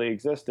never really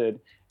existed.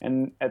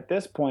 And at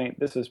this point,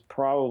 this is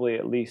probably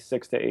at least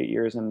 6 to 8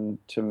 years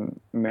into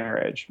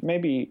marriage.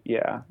 Maybe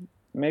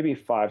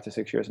 5 to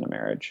 6 years into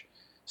marriage.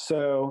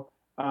 So,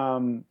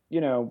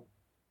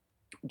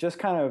 just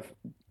kind of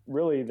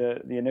really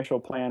the initial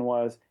plan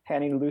was, hey, I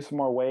need to lose some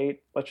more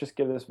weight. Let's just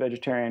give this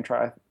vegetarian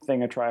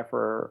thing a try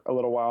for a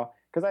little while.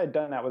 Because I had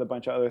done that with a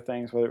bunch of other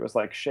things, whether it was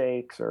like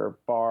shakes or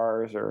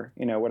bars or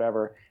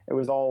whatever. It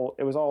was all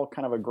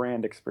kind of a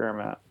grand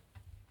experiment.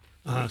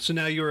 So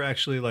now you were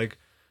actually like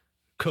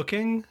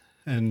cooking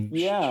and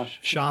Yeah,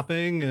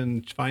 shopping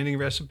and finding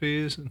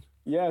recipes.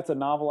 yeah, it's a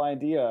novel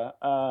idea.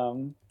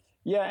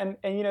 Yeah,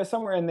 and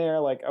somewhere in there,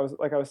 like I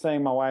was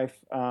saying, my wife,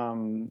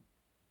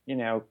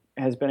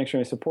 has been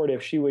extremely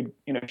supportive. She would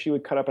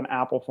cut up an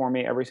apple for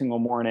me every single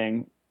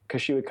morning,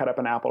 because she would cut up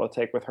an apple to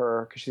take with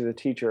her, because she's a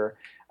teacher,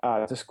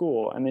 to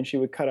school. And then she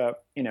would cut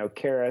up,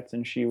 carrots,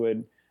 and she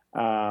would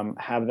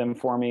have them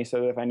for me,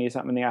 so that if I needed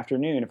something in the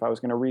afternoon, if I was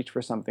going to reach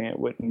for something, it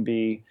wouldn't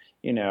be,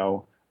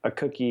 a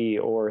cookie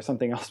or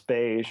something else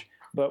beige,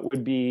 but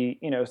would be,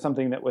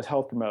 something that was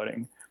health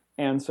promoting.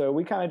 And so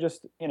we kind of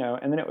just,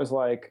 and then it was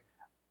like,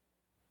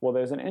 well,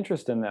 there's an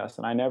interest in this.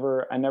 And I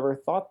never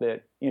thought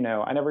that,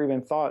 I never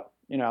even thought,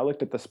 I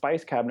looked at the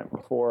spice cabinet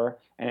before,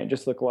 and it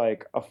just looked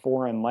like a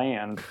foreign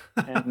land.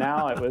 And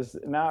now it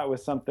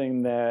was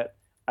something that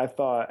I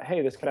thought,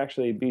 hey, this could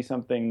actually be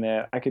something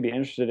that I could be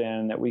interested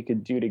in, that we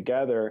could do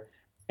together,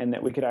 and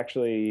that we could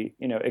actually,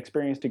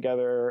 experience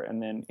together.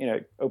 And then,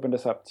 opened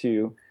us up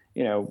to,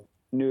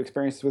 new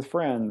experiences with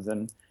friends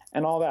and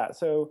all that.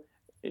 So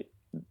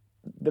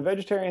the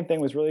vegetarian thing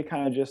was really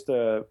kind of just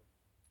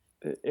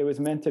it was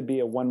meant to be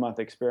a 1 month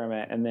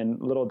experiment. And then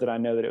little did I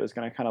know that it was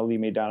going to kind of lead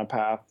me down a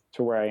path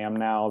to where I am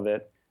now,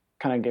 that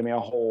kind of gave me a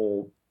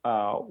whole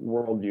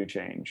worldview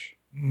change.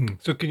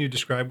 So can you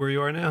describe where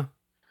you are now?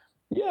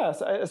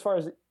 Yes, as far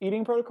as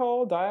eating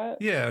protocol, diet,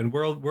 Yeah, and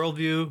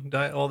worldview,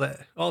 diet, all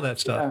that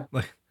stuff. yeah.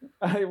 Like,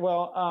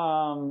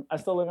 I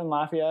still live in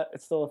Lafayette.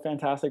 It's still a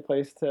fantastic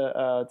place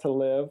to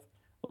live.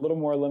 A little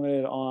more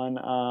limited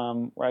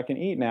on where I can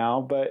eat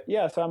now, but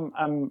yeah. So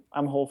I'm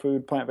whole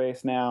food, plant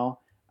based now,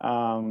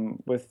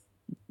 with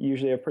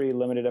usually a pretty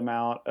limited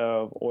amount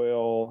of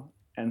oil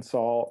and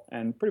salt,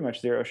 and pretty much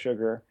zero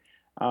sugar.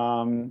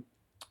 Um,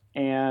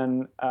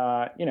 and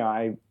I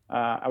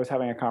was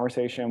having a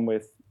conversation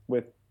with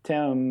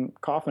Tim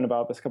Kaufman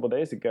about this a couple of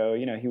days ago.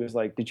 He was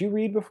like, "Did you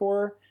read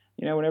before?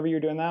 Whenever you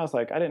were doing that?" I was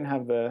like, "I didn't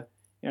have the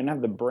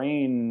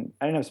brain.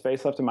 I didn't have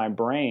space left in my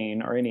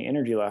brain or any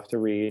energy left to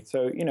read."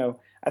 So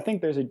I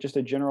think there's just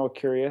a general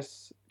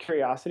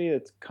curiosity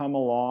that's come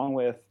along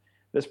with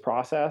this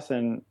process,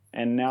 and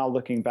now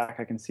looking back,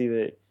 I can see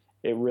that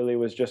it really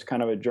was just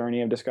kind of a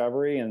journey of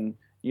discovery. And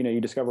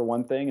you discover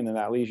one thing, and then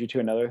that leads you to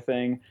another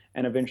thing,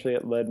 and eventually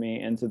it led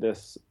me into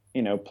this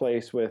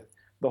place with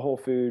the whole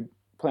food,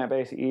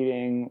 plant-based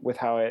eating, with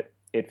how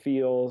it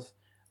feels,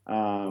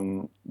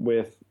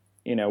 with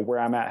where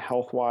I'm at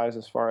health wise,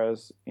 as far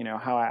as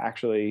how I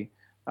actually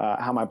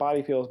how my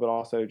body feels, but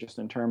also just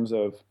in terms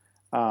of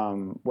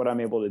what I'm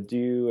able to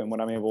do and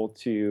what I'm able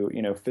to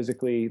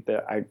physically,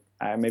 that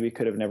I maybe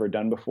could have never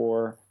done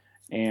before.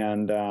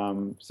 And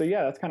so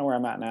yeah, that's kind of where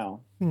I'm at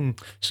now. hmm.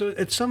 So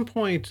at some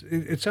point,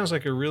 it sounds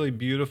like a really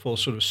beautiful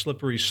sort of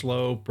slippery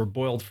slope or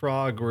boiled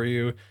frog, where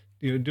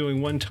you're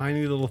doing one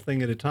tiny little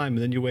thing at a time,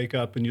 and then you wake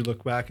up and you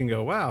look back and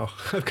go, "Wow,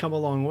 I've come a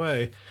long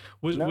way."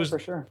 Was No, was for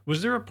sure.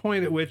 was there a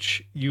point at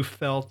which you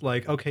felt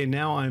like, okay,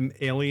 now I'm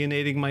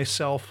alienating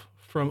myself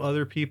from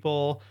other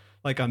people,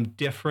 like I'm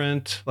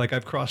different, like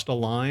I've crossed a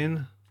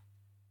line?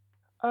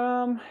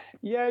 Um,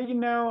 yeah,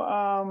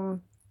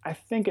 I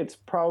think it's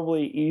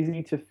probably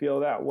easy to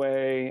feel that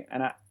way,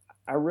 and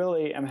I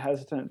really am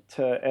hesitant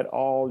to at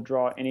all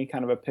draw any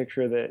kind of a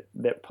picture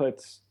that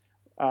puts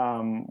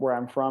where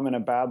I'm from in a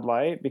bad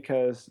light,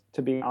 because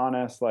to be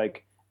honest,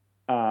 like,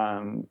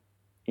 um,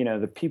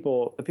 the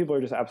people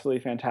are just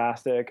absolutely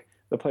fantastic.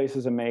 The place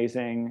is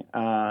amazing,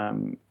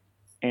 and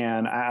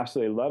I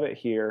absolutely love it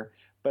here.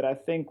 But I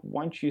think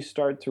once you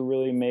start to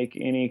really make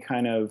any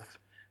kind of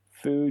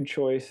food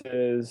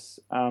choices,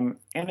 and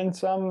in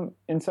some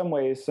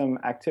ways some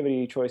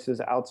activity choices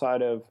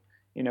outside of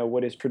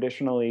what is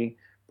traditionally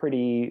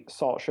pretty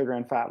salt, sugar,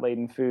 and fat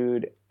laden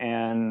food,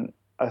 and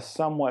a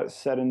somewhat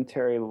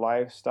sedentary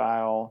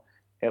lifestyle,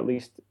 at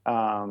least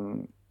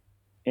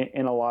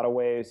in a lot of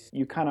ways,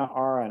 you kind of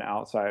are an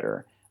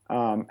outsider.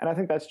 And I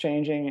think that's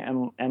changing,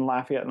 and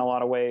Lafayette in a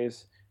lot of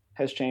ways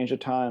has changed a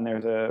ton.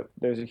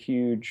 There's a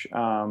huge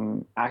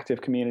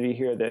active community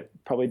here that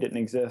probably didn't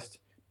exist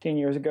 10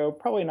 years ago.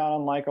 Probably not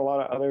unlike a lot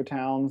of other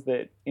towns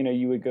that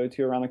you would go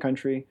to around the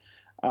country.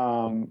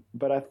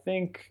 But I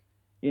think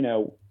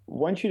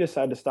once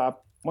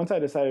I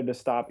decided to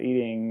stop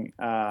eating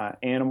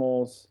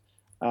animals,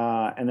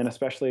 and then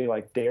especially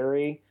like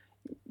dairy,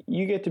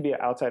 you get to be an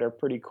outsider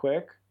pretty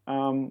quick,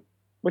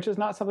 which is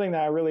not something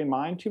that I really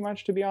mind too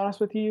much, to be honest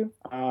with you.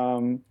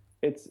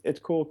 It's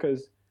cool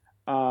because,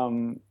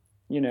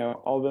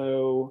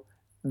 although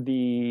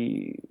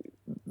the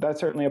that's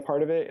certainly a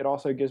part of it, it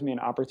also gives me an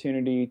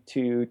opportunity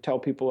to tell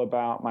people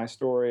about my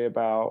story,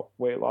 about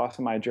weight loss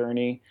and my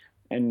journey,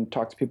 and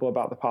talk to people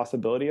about the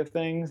possibility of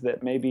things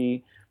that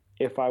maybe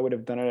if I would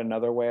have done it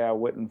another way, I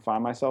wouldn't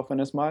find myself in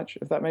as much,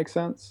 if that makes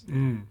sense.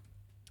 Mm.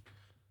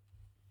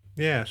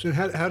 Yeah. So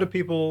how do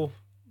people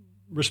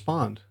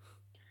respond?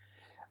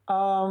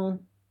 Um,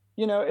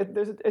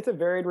 it's a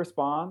varied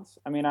response.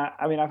 I mean,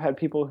 I've had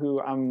people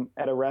who I'm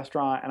at a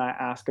restaurant and I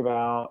ask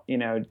about,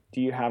 do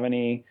you have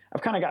any?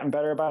 I've kind of gotten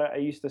better about it. I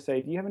used to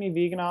say, do you have any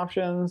vegan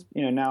options?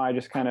 Now I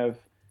just kind of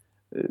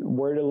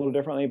word it a little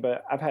differently.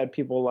 But I've had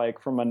people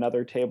like from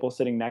another table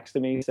sitting next to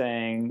me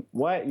saying,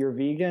 "What? You're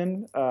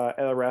vegan at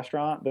a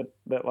restaurant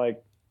that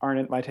like aren't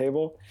at my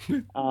table?"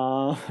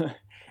 uh,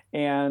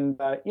 and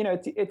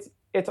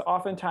it's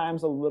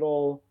oftentimes a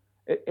little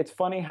it's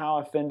funny how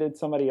offended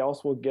somebody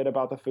else will get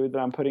about the food that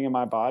I'm putting in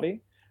my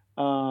body.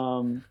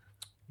 Um,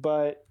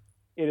 but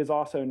it is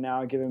also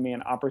now giving me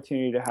an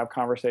opportunity to have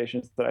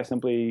conversations that I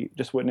simply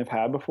just wouldn't have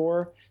had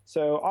before.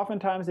 So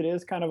oftentimes it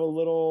is kind of a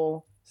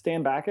little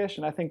stand backish.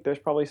 And I think there's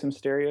probably some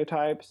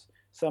stereotypes,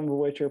 some of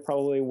which are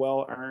probably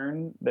well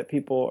earned, that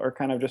people are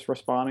kind of just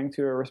responding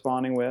to or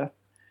responding with.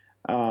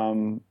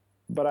 Um,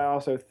 but I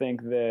also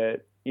think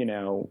that,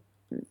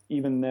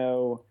 even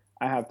though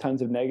I have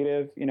tons of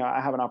negative,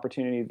 I have an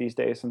opportunity these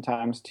days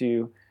sometimes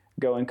to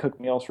go and cook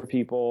meals for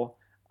people,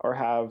 or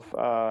have,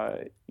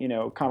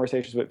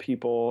 conversations with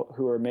people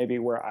who are maybe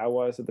where I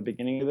was at the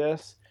beginning of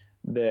this,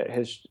 that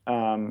has,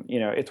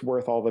 it's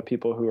worth all the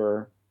people who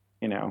are,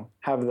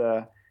 have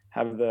the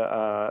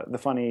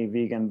funny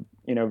vegan,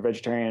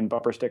 vegetarian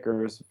bumper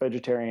stickers.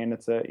 Vegetarian,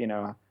 it's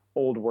a,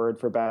 old word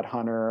for bad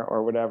hunter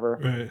or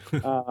whatever.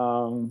 Right.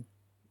 Um,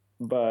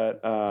 but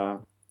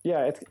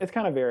yeah, it's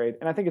kind of varied,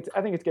 and I think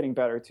it's getting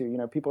better too.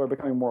 People are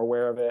becoming more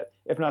aware of it.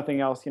 If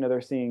nothing else,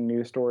 they're seeing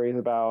news stories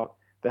about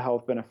the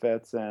health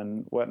benefits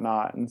and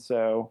whatnot, and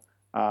so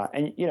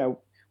and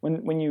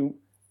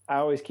I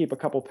always keep a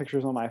couple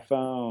pictures on my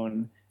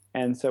phone.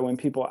 And so when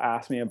people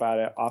ask me about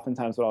it,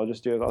 oftentimes what I'll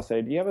just do is I'll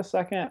say, "Do you have a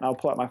second?" And I'll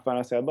pull out my phone.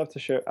 I say, I'd love to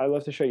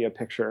show you a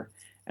picture."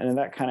 And then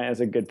that kind of is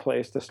a good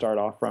place to start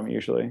off from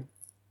usually.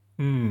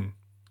 Hmm.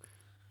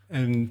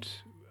 And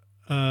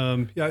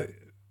yeah,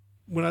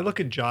 when I look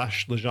at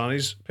Josh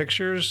LaJaunie's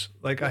pictures,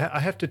 like I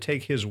have to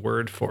take his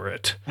word for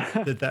it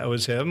that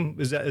was him.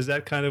 Is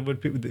that kind of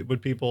what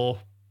people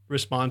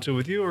respond to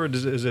with you, or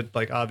is it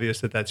like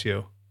obvious that that's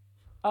you?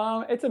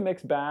 It's a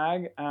mixed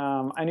bag.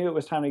 I knew it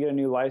was time to get a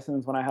new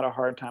license when I had a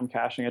hard time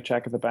cashing a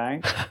check at the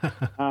bank.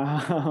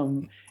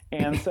 Um,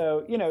 and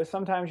so,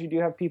 sometimes you do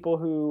have people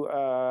who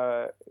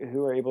are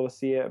able to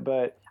see it,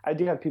 but I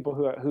do have people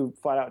who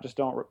flat out just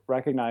don't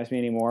recognize me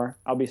anymore.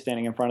 I'll be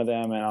standing in front of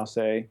them and I'll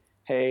say,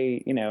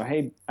 "Hey,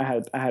 hey, I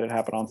had it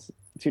happen on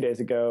 2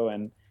 days ago,"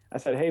 and I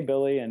said, "Hey,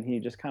 Billy," and he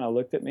just kind of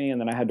looked at me, and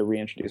then I had to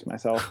reintroduce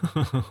myself.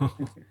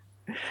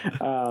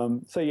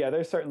 So yeah,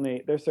 there's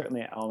certainly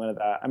an element of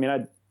that. I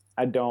mean,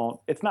 I don't.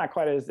 It's not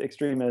quite as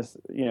extreme as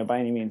by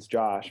any means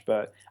Josh,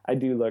 but I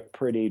do look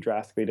pretty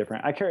drastically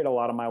different. I carried a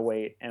lot of my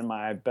weight in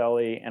my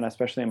belly and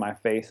especially in my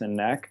face and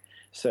neck,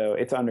 so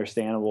it's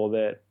understandable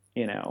that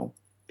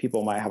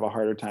people might have a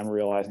harder time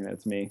realizing that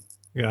it's me.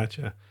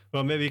 Gotcha.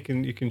 Well, maybe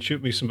you can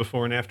shoot me some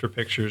before and after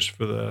pictures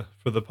for the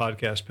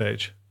podcast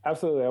page.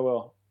 Absolutely, I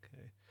will.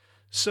 Okay.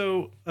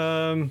 So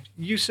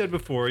you said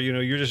before,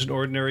 you're just an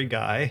ordinary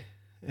guy,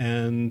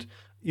 and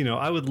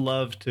I would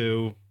love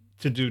to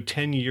do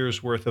 10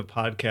 years worth of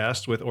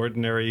podcasts with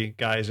ordinary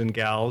guys and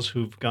gals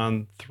who've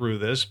gone through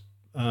this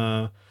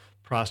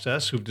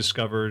process, who've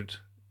discovered,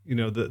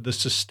 the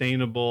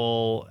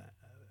sustainable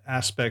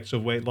aspects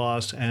of weight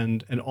loss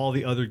and all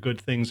the other good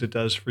things it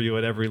does for you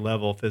at every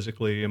level,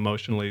 physically,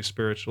 emotionally,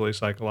 spiritually,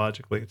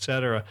 psychologically,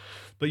 etc.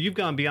 But you've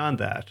gone beyond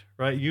that,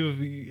 right?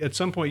 At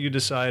some point you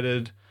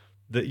decided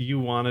that you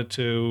wanted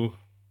to,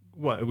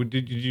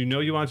 did you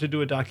know you wanted to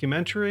do a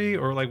documentary,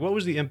 or like what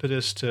was the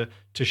impetus to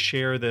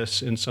share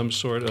this in some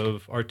sort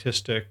of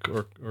artistic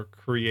or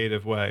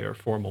creative way or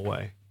formal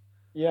way?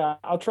 Yeah,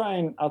 I'll try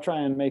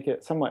and make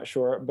it somewhat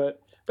short, but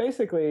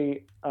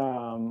basically,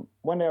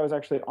 one day I was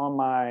actually on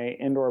my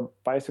indoor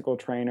bicycle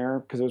trainer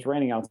because it was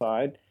raining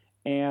outside,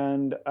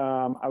 and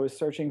I was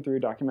searching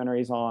through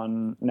documentaries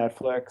on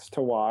Netflix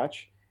to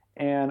watch,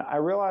 and I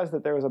realized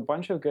that there was a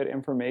bunch of good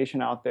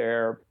information out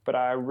there, but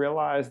I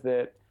realized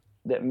that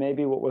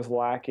maybe what was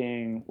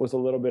lacking was a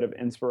little bit of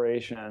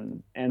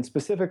inspiration, and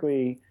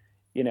specifically,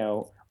 you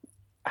know,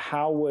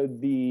 how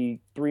would the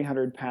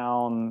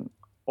 300-pound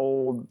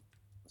old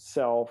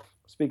self,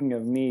 speaking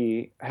of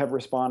me, have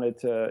responded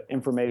to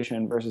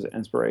information versus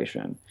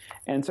inspiration?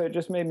 And so it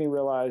just made me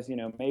realize,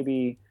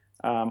 maybe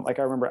like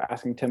I remember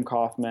asking Tim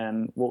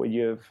Kaufman, what would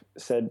you have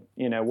said,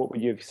 what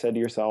would you have said to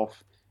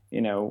yourself,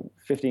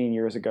 15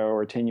 years ago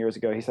or 10 years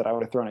ago? He said, "I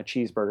would have thrown a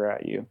cheeseburger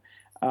at you."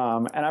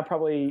 And I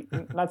probably,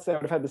 not to say I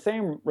would have had the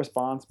same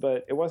response,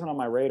 but it wasn't on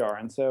my radar.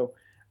 And so,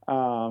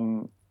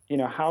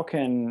 how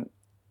can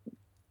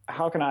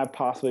I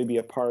possibly be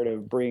a part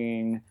of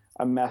bringing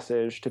a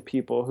message to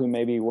people who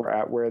maybe were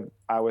at where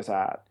I was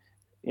at,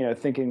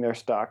 thinking they're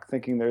stuck,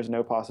 thinking there's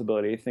no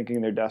possibility,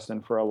 thinking they're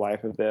destined for a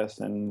life of this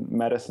and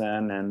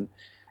medicine and,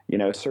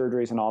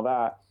 surgeries and all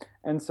that.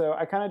 And so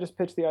I kind of just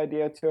pitched the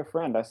idea to a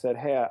friend. I said,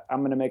 "Hey, I'm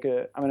going to make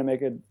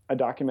a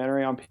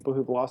documentary on people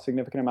who've lost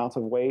significant amounts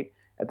of weight."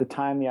 At the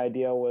time, the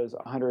idea was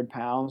 100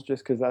 pounds,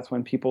 just because that's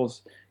when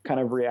people's kind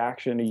of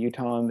reaction to you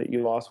telling them that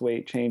you lost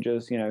weight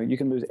changes. You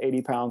can lose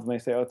 80 pounds and they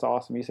say, "Oh, it's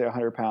awesome." You say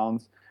 100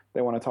 pounds,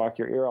 they want to talk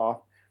your ear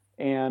off.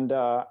 And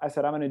I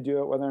said, "I'm going to do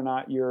it whether or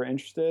not you're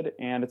interested."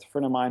 And it's a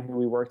friend of mine who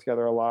we work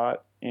together a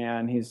lot,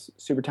 and he's a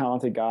super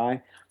talented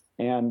guy.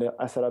 And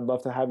I said, "I'd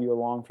love to have you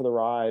along for the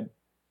ride."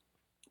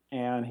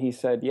 And he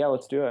said, "Yeah,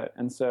 let's do it."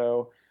 And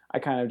so I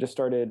kind of just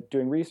started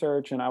doing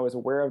research, and I was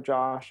aware of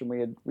Josh, and we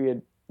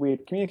had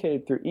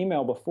communicated through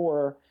email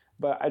before,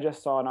 but I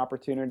just saw an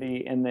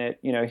opportunity in that,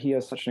 he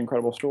has such an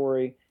incredible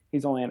story.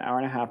 He's only an hour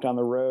and a half down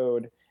the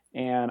road.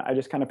 And I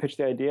just kind of pitched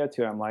the idea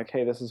to him, like,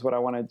 "Hey, this is what I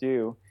want to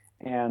do."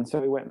 And so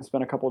we went and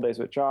spent a couple of days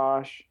with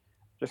Josh,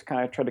 just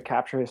kind of tried to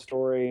capture his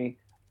story,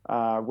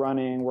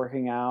 running,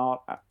 working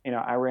out.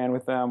 I ran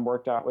with them,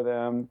 worked out with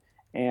them.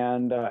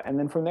 And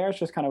then from there, it's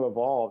just kind of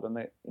evolved. And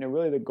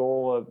really the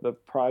goal of the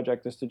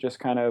project is to just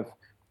kind of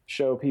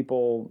show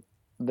people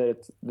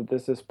that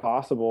this is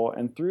possible.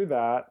 And through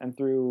that, and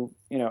through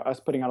us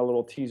putting out a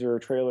little teaser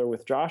trailer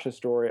with Josh's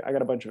story, I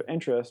got a bunch of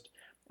interest,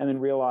 and then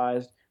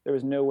realized there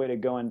was no way to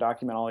go and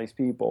document all these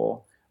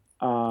people.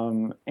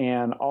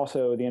 And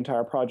also the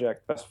entire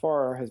project thus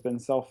far has been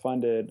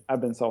self-funded.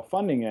 I've been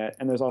self-funding it,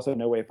 and there's also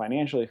no way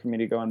financially for me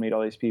to go and meet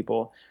all these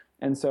people.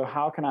 And so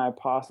how can I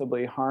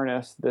possibly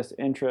harness this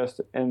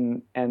interest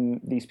in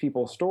these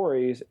people's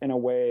stories in a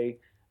way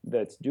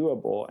that's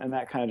doable? And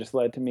that kind of just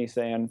led to me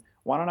saying,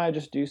 why don't I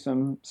just do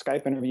some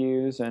Skype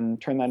interviews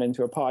and turn that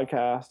into a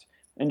podcast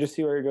and just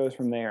see where it goes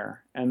from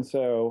there? And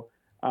so,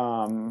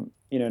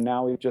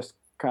 now we've just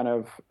kind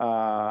of,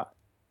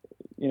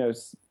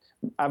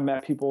 I've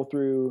met people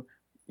through,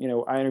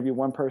 I interview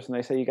one person,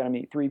 they say you got to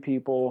meet three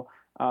people,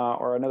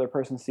 or another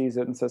person sees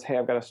it and says, hey,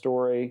 I've got a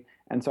story.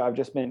 And so I've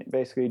just been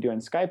basically doing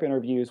Skype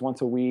interviews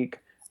once a week,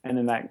 and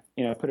then that,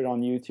 put it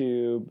on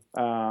YouTube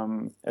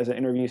as an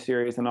interview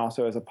series and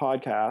also as a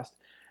podcast.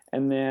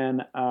 And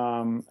then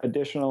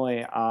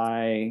additionally,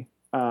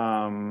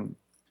 and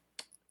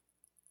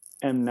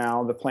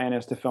now the plan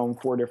is to film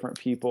 4 different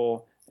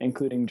people,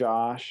 including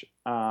Josh.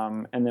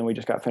 And then we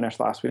just got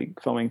finished last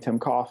week filming Tim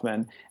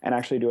Kaufman, and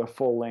actually do a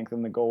full length.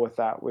 And the goal with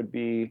that would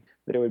be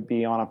that it would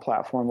be on a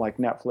platform like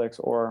Netflix,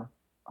 or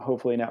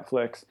hopefully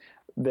Netflix,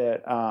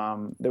 that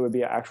there would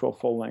be an actual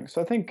full length.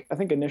 So I think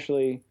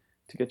initially,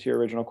 to get to your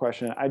original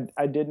question,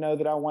 I did know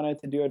that I wanted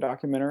to do a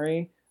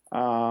documentary,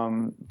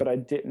 but I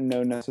didn't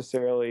know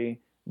necessarily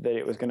that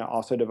it was going to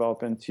also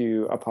develop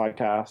into a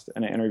podcast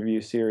and an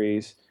interview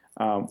series,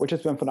 which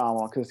has been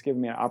phenomenal because it's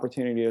given me an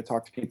opportunity to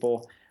talk to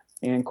people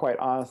and, quite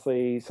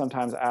honestly,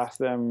 sometimes ask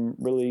them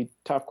really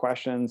tough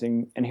questions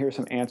and hear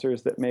some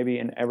answers that maybe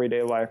in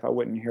everyday life I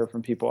wouldn't hear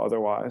from people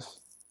otherwise.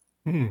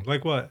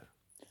 Like what?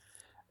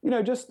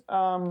 Just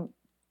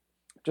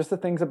the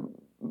things,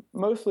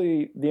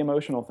 mostly the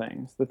emotional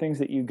things, the things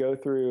that you go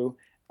through.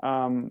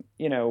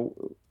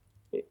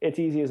 It's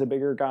easy as a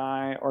bigger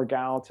guy or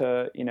gal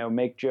to,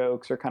 make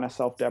jokes or kind of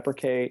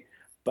self-deprecate,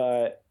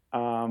 but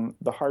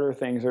the harder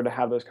things are to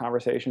have those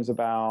conversations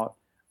about,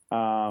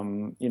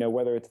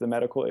 whether it's the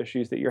medical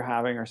issues that you're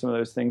having or some of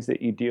those things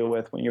that you deal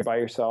with when you're by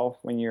yourself,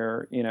 when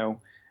you're,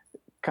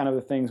 kind of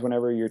the things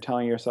whenever you're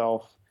telling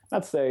yourself,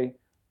 not to say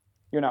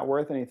you're not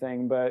worth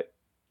anything, but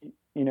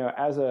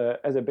as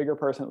a bigger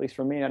person, at least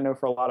for me, I know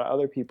for a lot of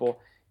other people,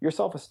 your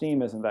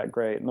self-esteem isn't that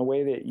great. And the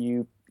way that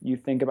you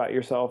think about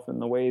yourself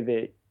and the way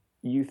that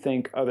you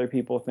think other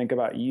people think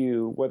about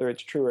you, whether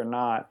it's true or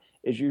not,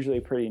 is usually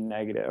pretty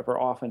negative, or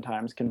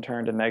oftentimes can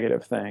turn to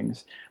negative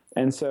things.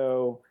 And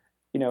so,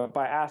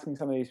 by asking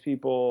some of these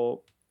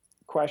people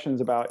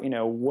questions about,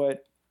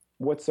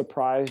 what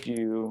surprised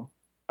you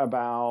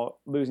about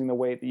losing the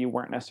weight that you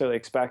weren't necessarily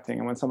expecting.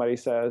 And when somebody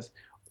says,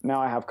 now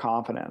I have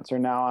confidence, or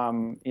now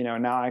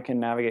now I can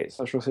navigate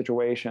social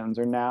situations,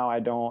 or now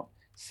I don't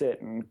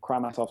sit and cry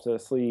myself to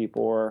sleep,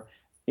 or,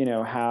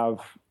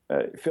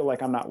 feel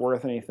like I'm not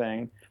worth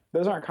anything.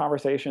 Those aren't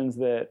conversations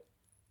that,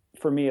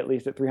 for me, at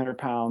least at 300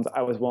 pounds,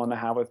 I was willing to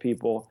have with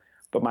people.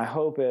 But my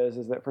hope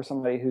is that for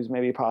somebody who's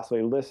maybe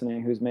possibly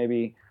listening, who's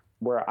maybe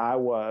where I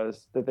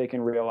was, that they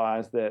can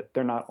realize that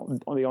they're not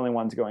the only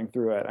ones going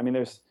through it. I mean,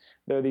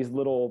 there are these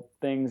little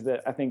things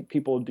that I think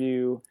people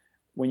do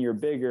when you're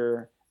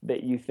bigger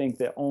that you think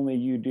that only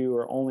you do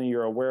or only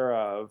you're aware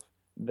of,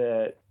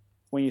 that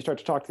when you start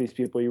to talk to these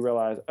people, you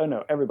realize, oh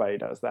no, everybody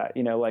does that.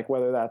 Like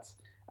whether that's,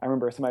 I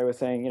remember somebody was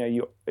saying,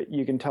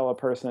 you can tell a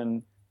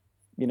person,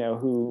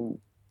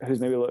 who's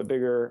maybe a little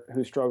bigger,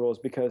 who struggles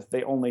because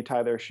they only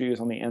tie their shoes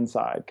on the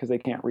inside because they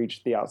can't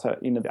reach the outside,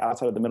 the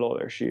outside of the middle of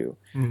their shoe.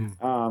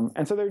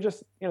 And so they're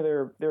just,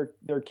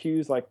 they're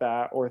cues like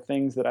that, or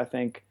things that I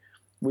think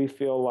we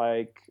feel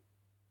like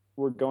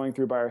we're going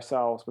through by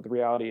ourselves, but the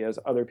reality is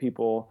other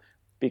people,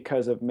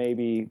 because of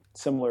maybe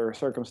similar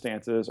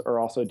circumstances, are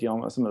also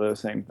dealing with some of those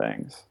same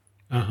things.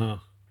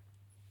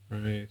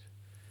 Right.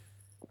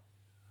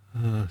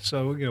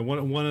 So,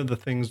 one of the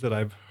things that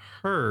I've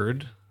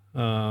heard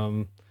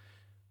from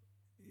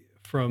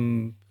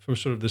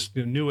sort of this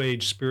new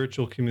age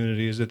spiritual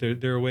community is that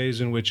there are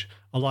ways in which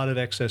a lot of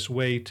excess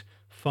weight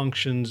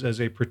functions as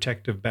a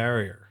protective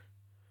barrier,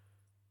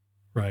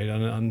 right?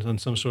 On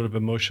some sort of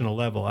emotional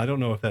level. I don't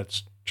know if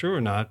that's true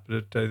or not,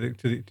 but I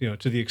think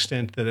to the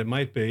extent that it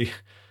might be,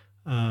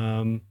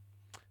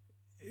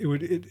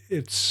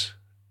 it's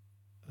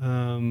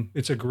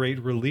a great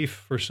relief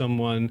for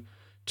someone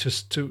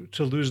to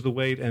lose the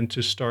weight and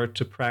to start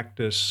to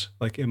practice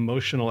like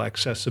emotional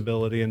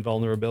accessibility and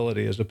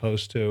vulnerability, as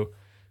opposed to,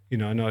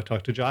 I know I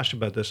talked to Josh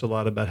about this a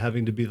lot, about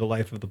having to be the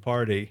life of the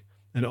party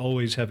and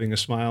always having a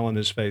smile on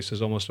his face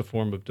is almost a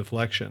form of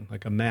deflection,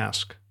 like a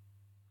mask.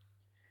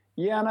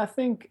 Yeah, and I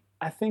think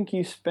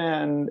you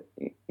spend,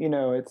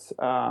 it's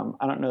I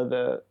don't know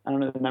the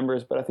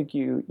numbers, but I think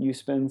you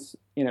spend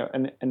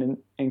an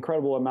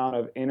incredible amount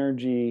of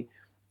energy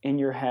in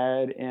your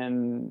head,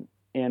 and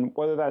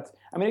whether that's,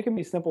 it can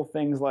be simple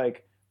things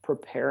like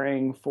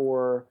preparing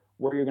for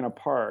where you're going to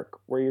park,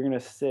 where you're going to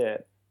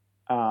sit,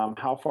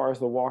 how far is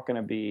the walk going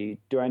to be?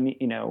 Do I need,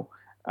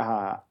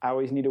 I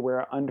always need to wear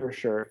an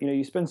undershirt.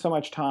 You spend so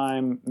much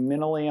time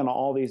mentally on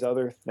all these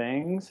other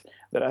things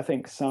that I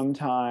think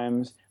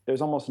sometimes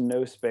there's almost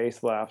no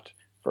space left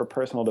for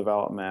personal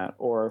development,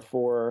 or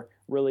for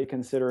really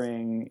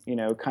considering,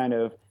 kind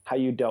of how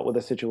you dealt with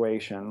a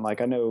situation. Like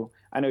I know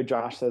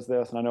Josh says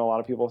this, and I know a lot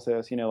of people say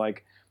this,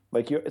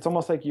 it's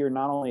almost like you're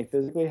not only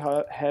physically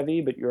heavy,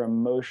 but you're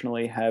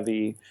emotionally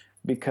heavy,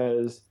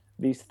 because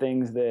these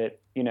things that,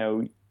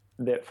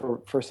 that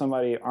for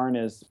somebody aren't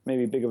as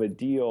maybe big of a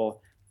deal,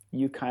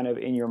 you kind of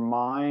in your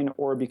mind,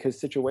 or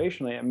because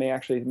situationally it may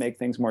actually make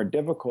things more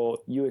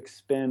difficult, you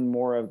expend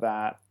more of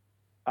that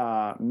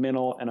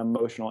mental and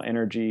emotional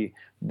energy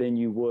than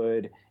you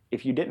would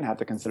if you didn't have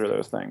to consider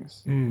those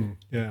things.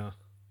 Yeah.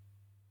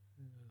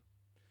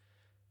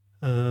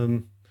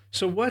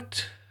 So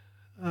what?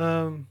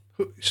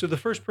 So the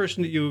first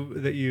person that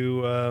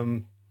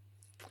you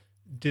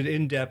did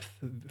in-depth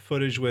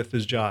footage with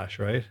is Josh,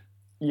 right?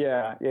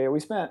 Yeah. We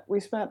spent 2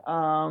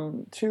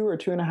 or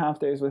 2.5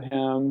 days with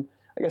him.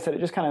 Like I said, it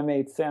just kind of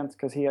made sense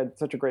because he had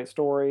such a great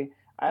story.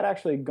 I'd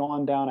actually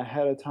gone down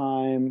ahead of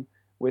time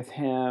with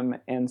him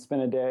and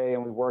spent a day,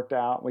 and we worked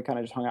out. We kind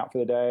of just hung out for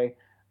the day,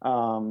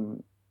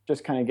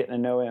 just kind of getting to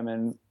know him,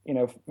 and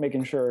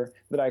making sure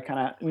that I kind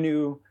of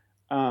knew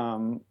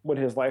what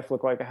his life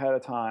looked like ahead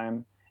of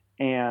time,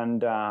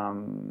 and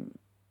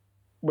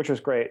which was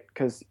great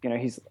because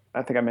he's,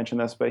 I think I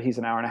mentioned this, but he's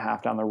an hour and a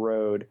half down the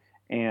road,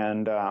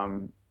 and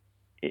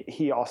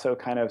he also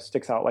kind of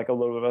sticks out like a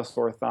little bit of a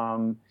sore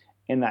thumb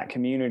in that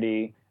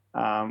community,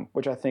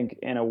 which I think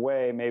in a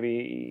way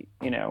maybe,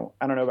 I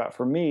don't know about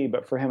for me,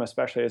 but for him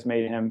especially has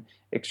made him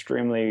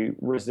extremely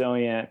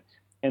resilient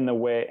in the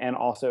way, and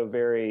also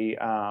very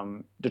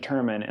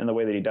determined in the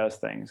way that he does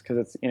things.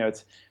 Because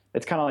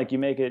it's kind of like you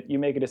make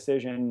a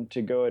decision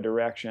to go a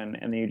direction,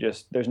 and then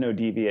there's no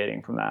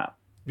deviating from that.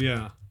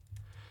 Yeah.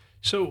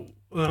 So,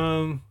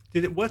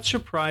 what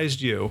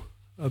surprised you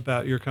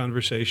about your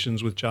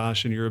conversations with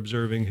Josh and you're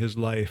observing his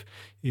life?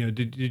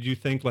 Did you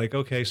think like,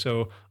 okay,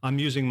 so I'm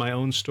using my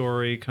own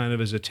story kind of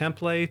as a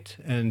template,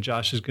 and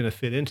Josh is going to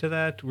fit into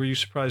that? Were you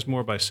surprised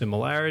more by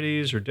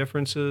similarities or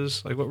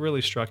differences? Like, what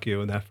really struck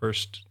you in that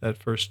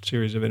first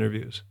series of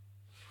interviews?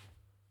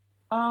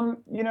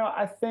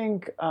 I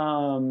think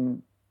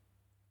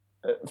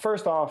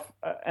first off,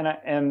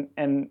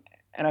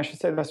 and I should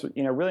say this,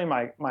 really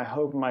my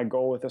hope and my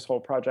goal with this whole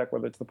project,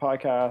 whether it's the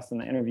podcast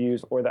and the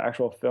interviews or the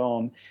actual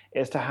film,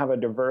 is to have a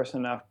diverse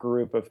enough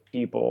group of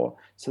people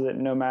so that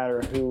no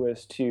matter who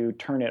is to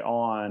turn it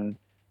on,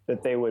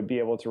 that they would be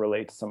able to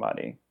relate to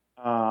somebody.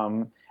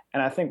 And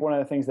I think one of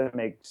the things that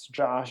makes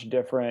Josh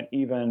different,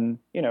 even,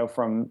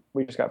 from,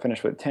 we just got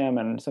finished with Tim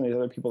and some of these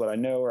other people that I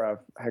know or I've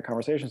had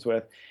conversations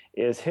with,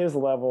 is his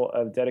level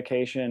of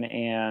dedication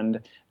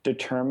and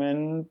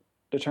determination,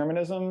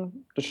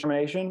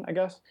 I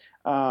guess,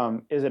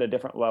 is at a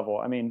different level.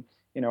 I mean,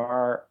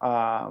 our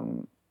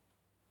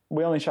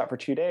we only shot for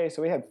 2 days,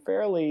 so we had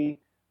fairly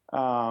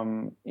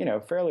long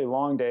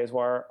days.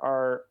 Where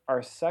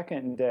our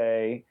second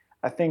day,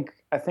 I think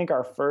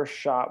our first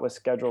shot was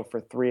scheduled for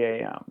 3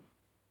 a.m.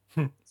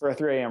 for a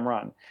 3 a.m.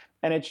 run,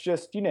 and it's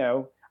just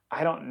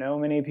I don't know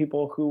many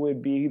people who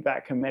would be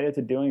that committed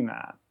to doing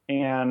that,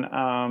 and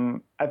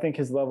I think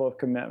his level of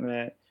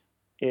commitment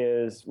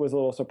was a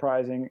little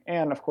surprising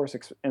and of course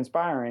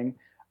inspiring,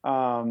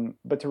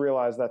 but to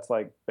realize that's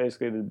like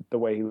basically the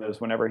way he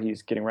lives whenever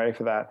he's getting ready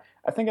for that.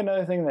 I think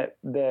another thing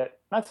that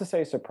not to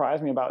say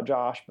surprised me about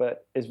Josh,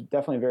 but is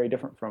definitely very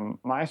different from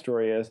my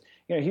story is,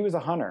 he was a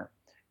hunter.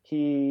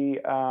 He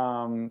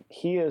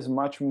is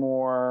much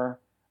more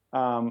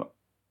kind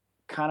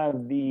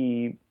of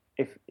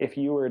if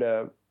you were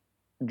to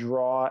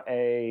draw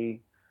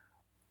a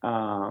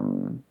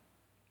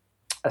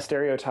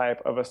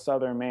stereotype of a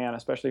Southern man,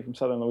 especially from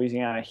Southern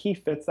Louisiana, he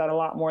fits that a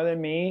lot more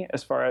than me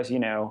as far as,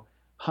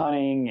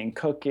 hunting and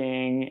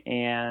cooking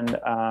and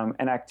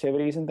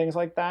activities and things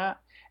like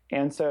that.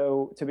 And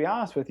so, to be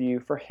honest with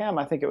you, for him,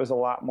 I think it was a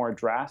lot more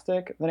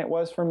drastic than it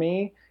was for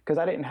me, because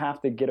I didn't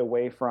have to get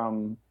away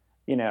from,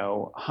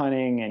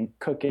 hunting and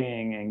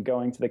cooking and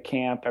going to the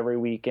camp every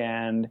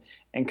weekend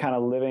and kind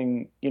of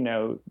living,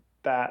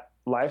 that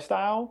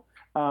lifestyle.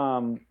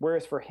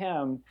 Whereas for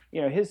him,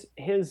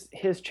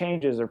 his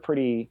changes are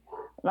pretty,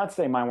 not to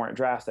say mine weren't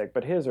drastic,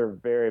 but his are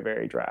very,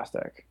 very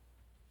drastic.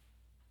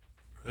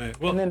 Right.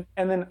 Well, And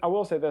then I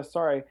will say this,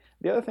 sorry.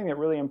 The other thing that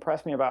really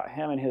impressed me about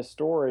him and his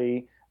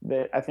story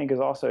that I think is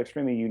also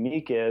extremely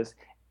unique is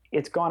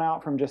it's gone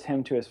out from just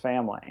him to his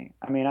family.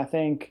 I mean, I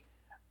think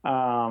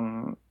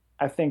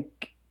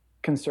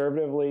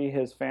conservatively,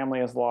 his family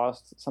has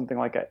lost something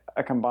like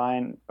a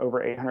combined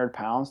over 800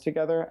 pounds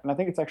together. And I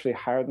think it's actually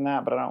higher than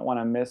that, but I don't want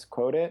to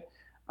misquote it.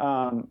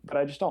 But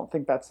I just don't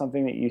think that's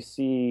something that you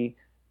see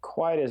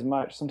quite as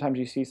much. Sometimes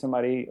you see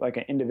somebody like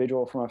an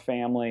individual from a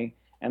family,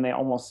 and they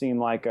almost seem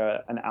like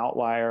an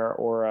outlier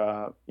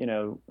or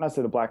not to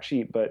say the black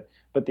sheep, but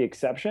the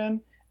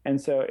exception. And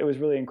so it was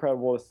really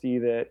incredible to see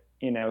that,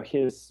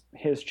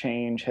 his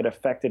change had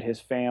affected his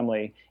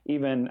family.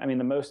 Even, I mean,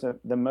 the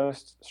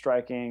most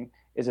striking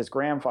is his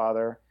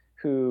grandfather,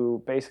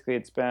 who basically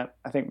had spent,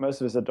 I think, most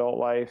of his adult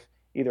life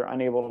either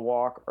unable to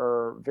walk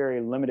or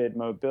very limited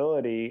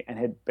mobility, and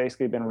had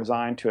basically been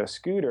resigned to a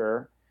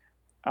scooter.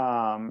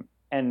 And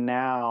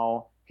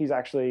now he's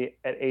actually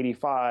at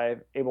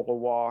 85 able to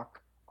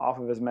walk off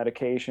of his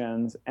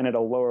medications and at a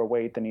lower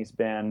weight than he's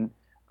been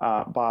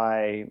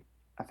by,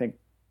 I think,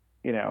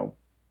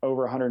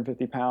 over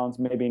 150 pounds,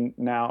 maybe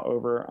now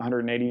over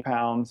 180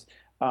 pounds,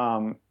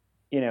 at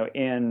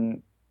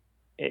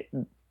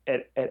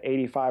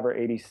 85 or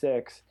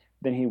 86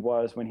 than he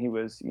was when he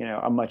was,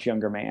 a much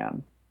younger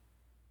man.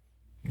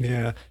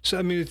 Yeah. So,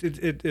 I mean,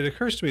 it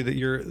occurs to me that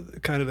you're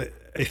kind of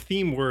a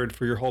theme word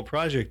for your whole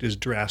project is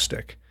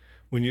drastic.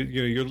 When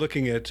you're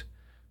looking at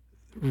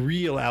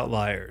real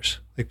outliers,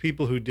 like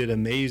people who did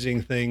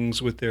amazing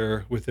things with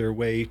their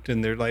weight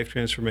and their life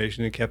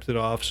transformation and kept it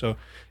off. So,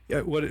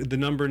 yeah, what the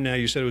number now?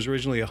 You said it was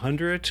originally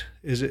 100.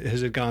 Has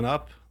it gone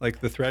up,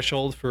 like the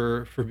threshold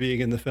for being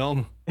in the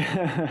film?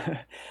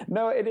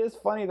 No, it is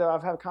funny though.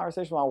 I've had a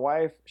conversation with my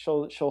wife.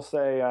 She'll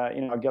say,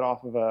 I'll get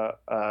off of a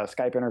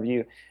Skype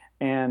interview,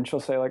 and she'll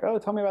say like, "Oh,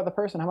 tell me about the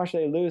person. How much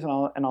did they lose?" And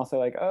I'll say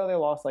like, "Oh, they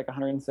lost like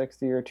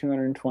 160 or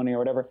 220 or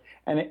whatever."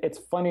 And it's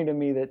funny to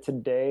me that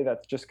today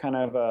that's just kind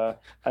of a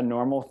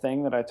normal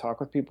thing that I talk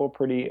with people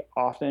pretty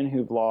often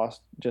who've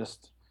lost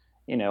just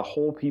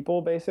whole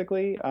people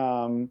basically.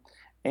 And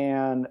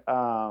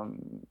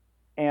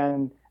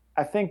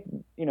I think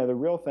the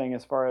real thing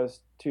as far as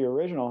to your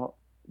original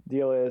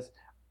deal is,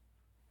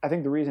 I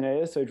think the reason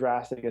it is so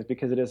drastic is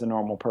because it is a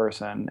normal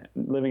person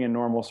living in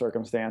normal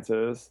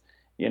circumstances,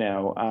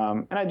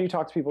 and I do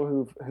talk to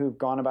people who've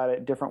gone about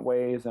it different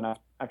ways, and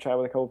I've chatted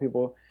with a couple of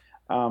people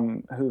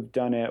who've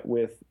done it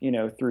with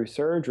through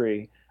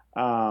surgery,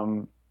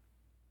 but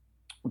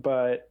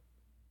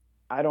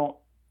I don't,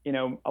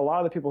 a lot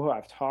of the people who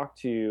I've talked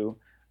to,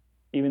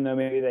 even though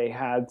maybe they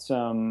had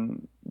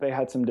some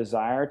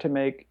desire to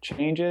make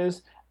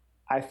changes,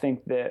 I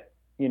think that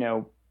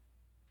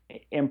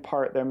in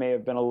part there may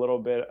have been a little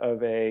bit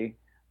of a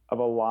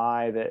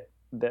lie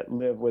that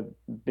lived with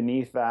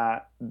beneath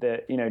that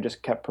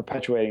just kept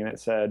perpetuating, that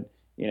said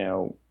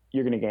you're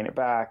going to gain it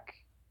back,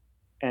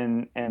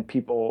 and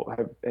people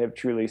have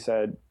truly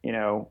said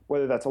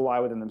whether that's a lie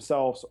within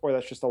themselves or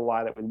that's just a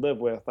lie that we live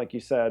with, like you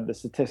said, the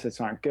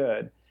statistics aren't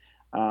good.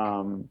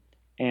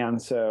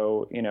 And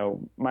so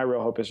my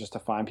real hope is just to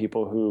find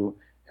people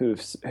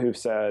who've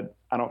said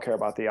I don't care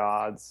about the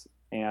odds,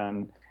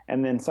 and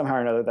then somehow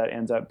or another that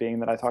ends up being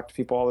that I talk to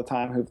people all the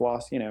time who've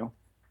lost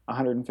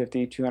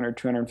 150, 200,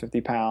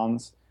 250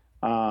 pounds.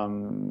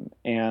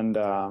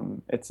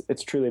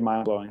 It's truly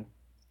mind blowing.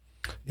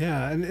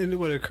 Yeah, and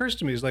what occurs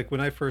to me is, like,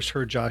 when I first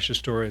heard Josh's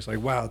story, it's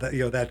like, wow,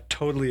 that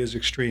totally is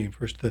extreme.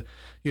 First the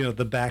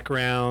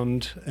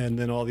background, and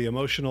then all the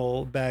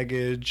emotional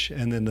baggage,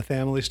 and then the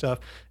family stuff.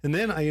 And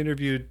then I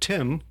interviewed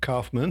Tim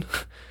Kaufman,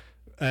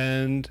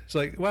 and it's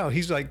like, wow,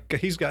 he's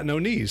got no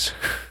knees.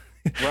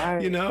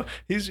 Right.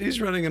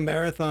 He's running a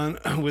marathon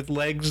with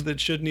legs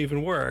that shouldn't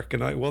even work.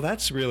 And well,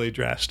 that's really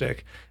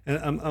drastic. And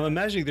I'm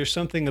imagining there's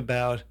something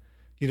about,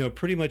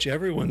 pretty much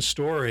everyone's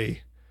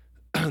story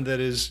that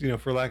is,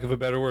 for lack of a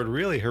better word,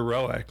 really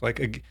heroic.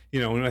 Like,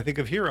 when I think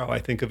of hero, I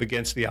think of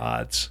against the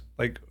odds.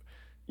 Like,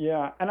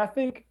 yeah. And I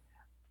think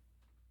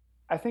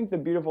the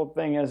beautiful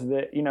thing is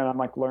that, I'm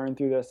like learning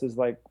through this is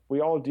like,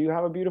 we all do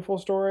have a beautiful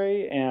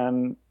story.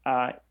 And,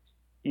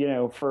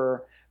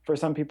 for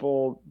some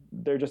people,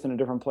 they're just in a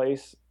different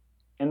place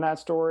in that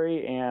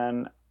story.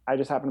 And I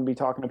just happen to be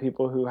talking to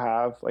people who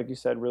have, like you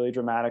said, really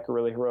dramatic or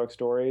really heroic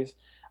stories.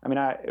 I mean,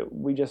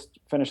 we just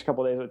finished a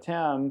couple of days with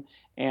Tim,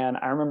 and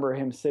I remember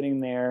him sitting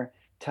there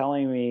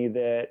telling me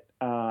that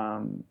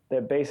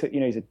that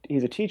basically,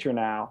 he's a teacher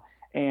now,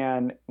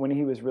 and when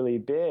he was really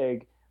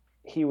big,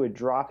 he would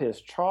drop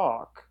his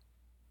chalk,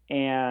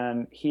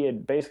 and he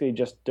had basically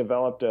just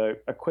developed a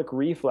quick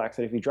reflex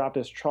that if he dropped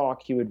his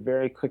chalk, he would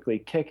very quickly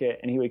kick it,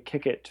 and he would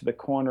kick it to the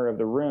corner of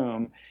the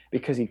room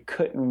because he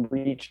couldn't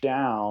reach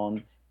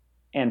down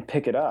and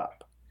pick it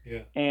up.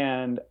 yeah,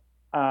 And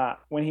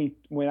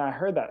when I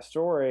heard that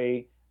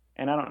story,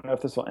 and I don't know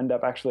if this will end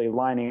up actually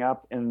lining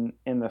up in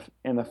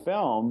the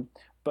film,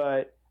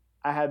 but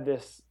I had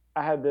this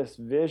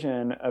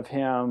vision of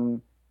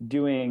him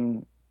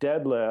doing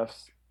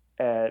deadlifts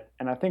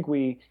and I think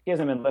he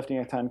hasn't been lifting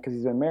a ton because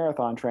he's been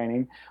marathon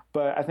training,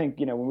 but I think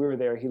when we were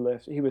there, he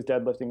was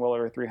deadlifting well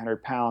over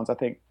 300 pounds. I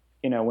think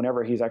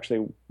whenever he's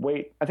actually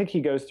I think he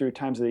goes through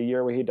times of the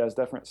year where he does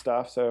different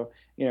stuff. So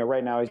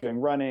right now he's doing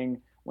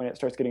running. When it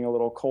starts getting a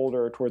little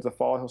colder towards the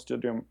fall, he'll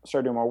start doing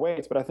more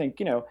weights. But I think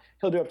he'll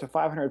do up to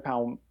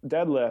 500-pound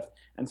deadlift.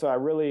 And so I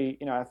really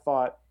I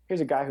thought,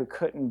 here's a guy who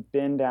couldn't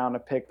bend down to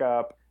pick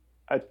up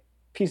a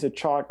piece of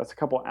chalk that's a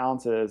couple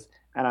ounces,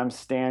 and I'm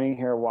standing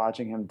here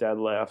watching him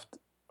deadlift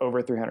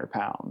over 300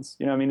 pounds.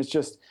 I mean, it's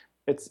just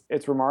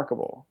it's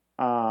remarkable.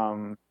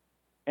 And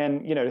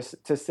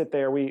to sit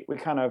there, we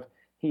kind of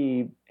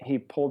he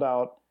pulled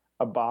out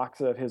a box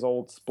of his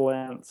old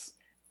splints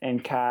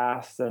and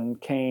casts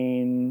and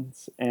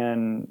canes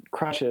and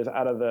crutches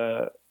out of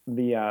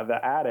the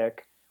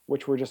attic,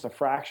 which were just a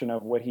fraction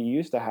of what he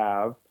used to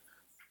have.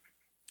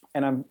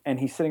 And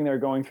he's sitting there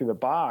going through the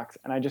box,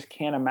 and I just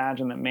can't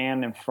imagine the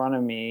man in front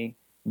of me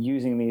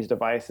using these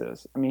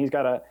devices. I mean, he's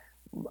got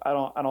I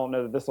don't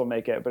know that this will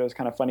make it, but it was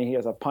kind of funny. He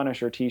has a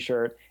Punisher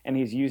t-shirt, and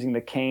he's using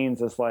the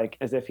canes as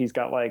if he's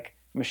got like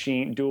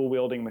dual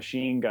wielding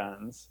machine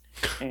guns.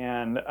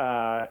 And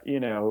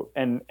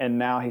and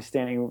now he's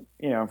standing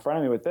in front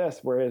of me with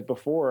this, whereas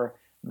before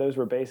those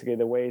were basically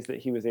the ways that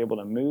he was able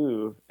to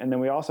move. And then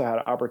we also had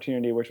an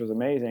opportunity, which was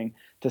amazing,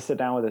 to sit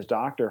down with his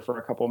doctor for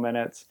a couple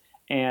minutes,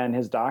 and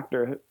his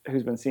doctor,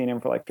 who's been seeing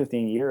him for like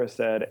 15 years,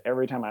 said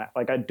every time I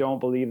don't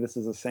believe this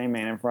is the same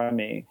man in front of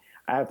me.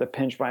 I have to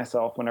pinch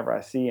myself whenever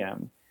I see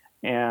him.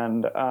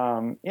 And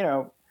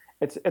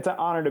it's an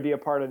honor to be a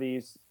part of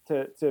these,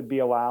 to be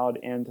allowed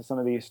into some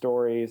of these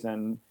stories,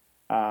 and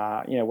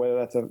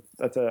whether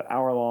that's a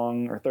hour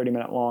long or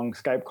 30-minute long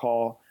Skype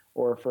call,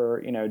 or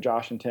for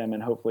Josh and Tim,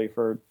 and hopefully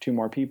for two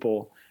more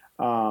people,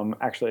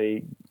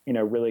 actually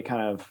really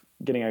kind of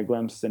getting a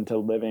glimpse into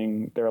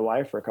living their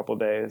life for a couple of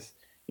days.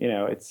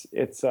 It's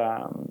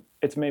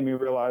made me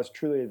realize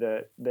truly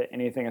that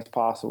anything is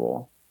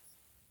possible.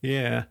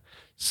 Yeah.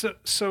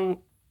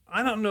 So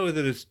I don't know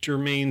that it's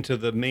germane to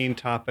the main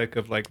topic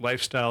of like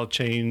lifestyle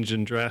change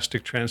and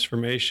drastic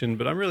transformation,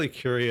 but I'm really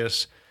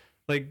curious,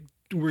 like,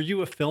 were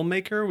you a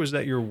filmmaker? Was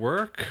that your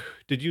work?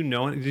 Did you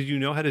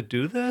know how to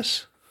do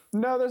this?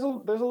 No, there's a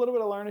little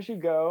bit of learn as you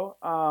go.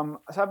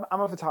 So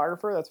I'm a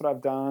photographer. That's what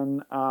I've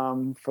done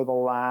for the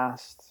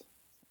last,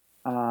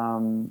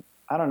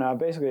 I don't know.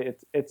 Basically,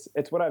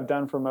 it's what I've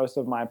done for most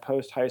of my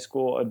post high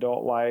school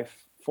adult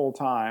life full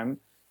time.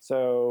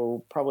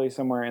 So probably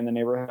somewhere in the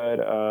neighborhood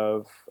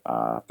of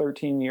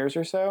 13 years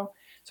or so.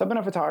 So I've been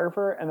a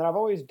photographer, and then I've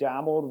always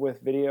dabbled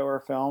with video or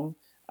film.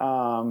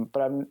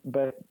 But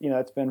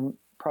it's been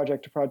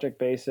project to project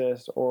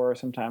basis, or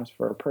sometimes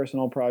for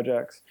personal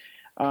projects.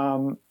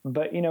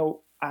 But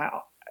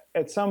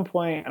at some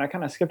point, and I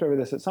kind of skipped over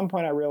this, at some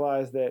point I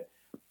realized that,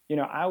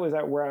 I was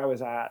at where I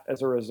was at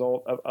as a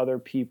result of other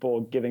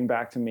people giving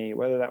back to me,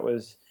 whether that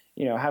was,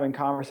 having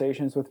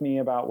conversations with me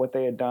about what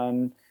they had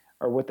done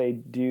or what they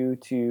do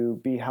to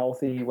be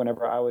healthy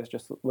whenever I was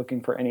just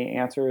looking for any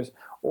answers,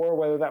 or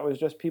whether that was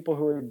just people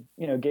who were,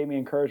 gave me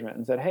encouragement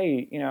and said,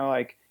 hey,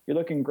 like, you're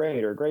looking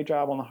great, or great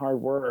job on the hard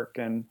work,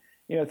 and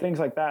things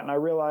like that. And I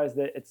realized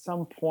that at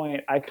some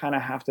point I kind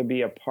of have to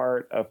be a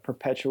part of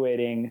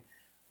perpetuating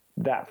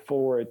that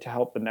forward to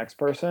help the next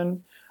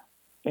person.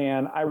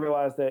 And I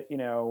realized that,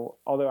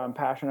 although I'm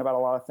passionate about a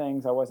lot of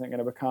things, I wasn't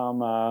going to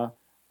become a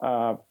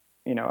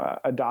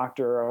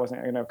doctor. I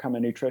wasn't going to become a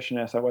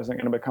nutritionist. I wasn't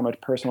going to become a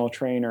personal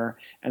trainer.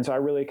 And so I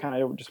really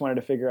kind of just wanted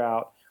to figure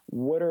out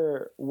what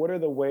are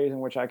the ways in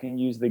which I can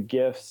use the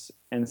gifts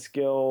and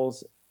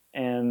skills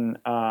and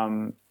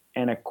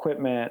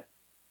equipment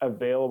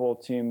available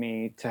to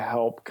me to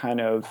help kind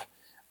of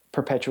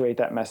perpetuate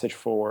that message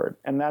forward.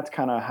 And that's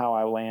kind of how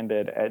I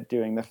landed at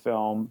doing the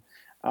film.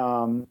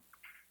 And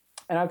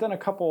I've done a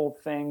couple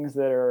things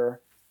that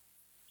are,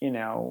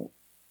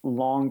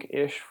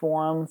 long-ish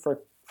form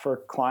for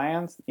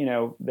clients,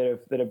 that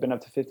have been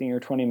up to 15 or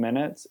 20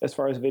 minutes as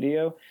far as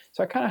video.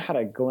 So I kind of had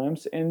a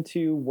glimpse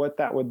into what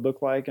that would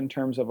look like in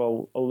terms of a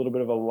little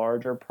bit of a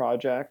larger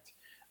project.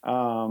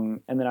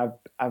 And then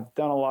I've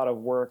done a lot of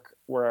work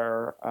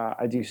where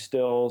I do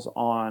stills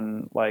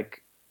on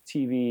like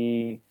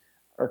TV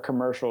or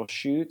commercial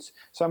shoots.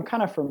 So I'm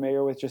kind of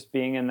familiar with just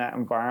being in that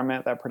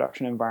environment, that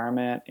production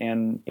environment,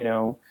 and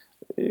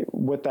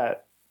with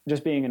that,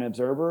 just being an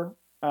observer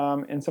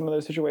in some of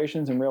those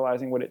situations and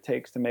realizing what it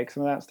takes to make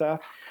some of that stuff.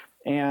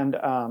 And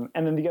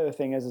then the other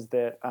thing is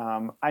that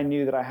I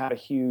knew that I had a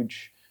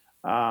huge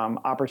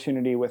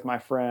opportunity with my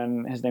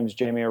friend. His name is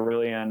Jamie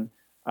Aurelian.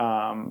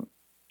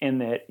 In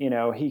that,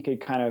 he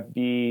could kind of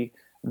be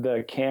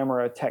the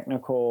camera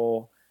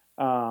technical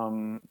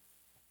on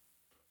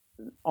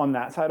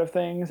that side of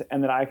things,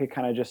 and that I could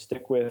kind of just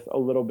stick with a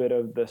little bit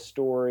of the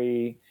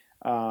story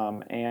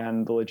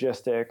and the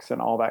logistics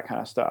and all that kind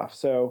of stuff.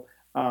 So,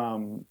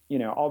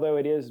 although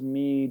it is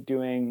me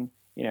doing,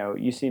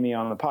 you see me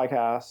on the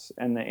podcast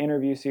and the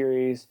interview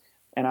series,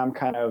 and I'm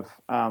kind of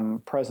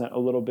present a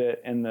little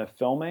bit in the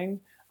filming,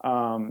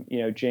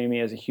 Jamie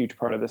is a huge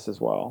part of this as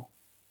well.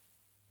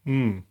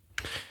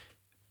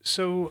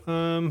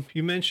 So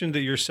you mentioned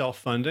that you're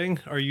self-funding.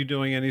 Are you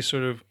doing any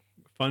sort of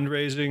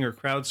fundraising or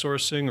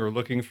crowdsourcing or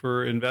looking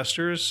for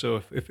investors?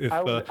 So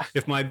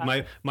if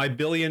my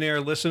billionaire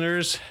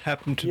listeners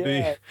happen to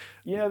be,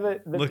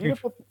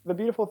 the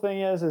beautiful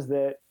thing is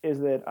that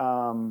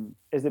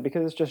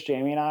because it's just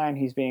Jamie and I, and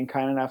he's being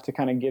kind enough to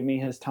kind of give me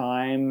his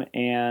time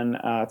and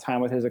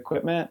time with his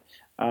equipment,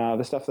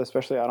 the stuff that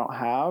especially I don't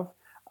have.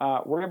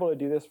 We're able to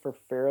do this for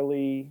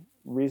fairly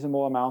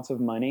reasonable amounts of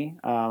money.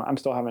 I'm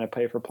still having to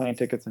pay for plane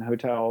tickets and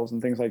hotels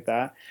and things like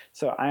that.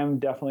 So I'm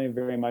definitely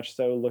very much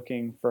so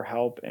looking for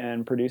help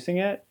in producing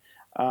it.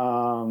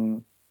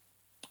 But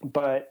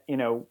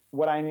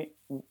what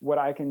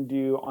I can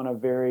do on a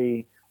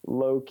very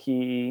low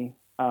key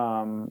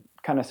kind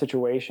of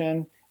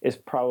situation is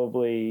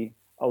probably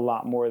a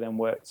lot more than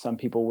what some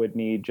people would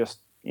need. Just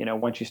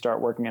once you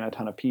start working in a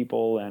ton of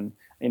people, and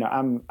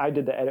I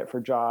did the edit for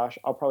Josh.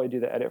 I'll probably do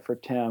the edit for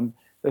Tim.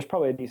 There's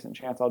probably a decent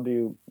chance I'll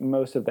do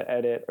most of the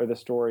edit or the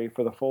story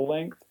for the full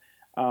length.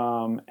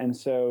 And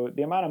so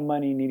the amount of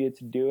money needed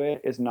to do it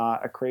is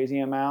not a crazy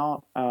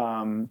amount.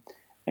 And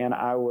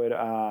I would,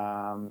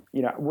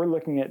 we're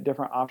looking at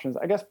different options.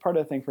 I guess part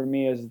of the thing for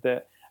me is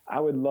that I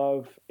would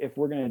love, if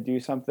we're going to do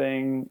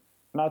something,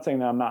 I'm not saying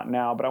that I'm not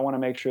now, but I want to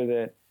make sure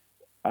that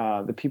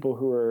the people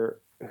who are,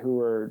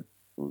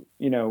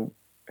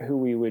 who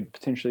we would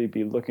potentially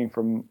be looking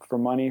for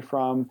money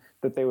from,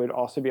 that they would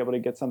also be able to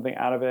get something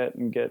out of it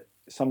and get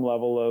some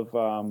level of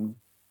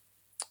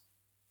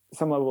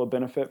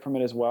benefit from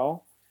it as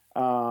well.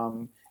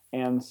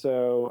 And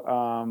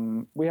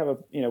so we have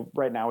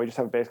right now we just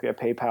have basically a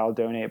PayPal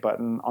donate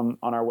button on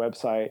our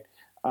website.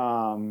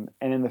 And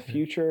in the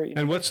future,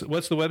 And what's the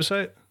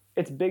website?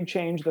 It's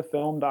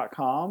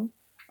bigchangethefilm.com.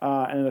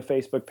 And then the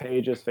Facebook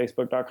page is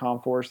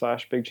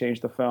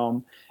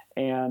facebook.com/bigchangethefilm.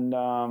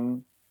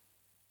 And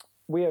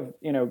we have,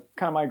 kind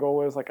of my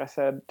goal is, like I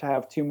said, to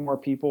have 2 more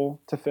people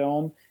to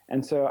film.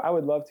 And so I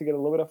would love to get a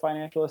little bit of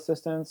financial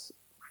assistance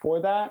for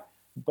that.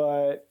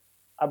 But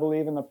I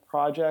believe in the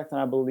project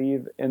and I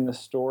believe in the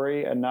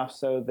story enough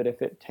so that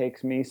if it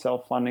takes me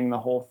self-funding the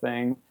whole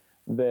thing,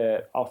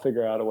 that I'll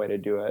figure out a way to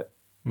do it.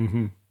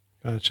 Mm-hmm.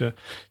 Gotcha.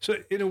 So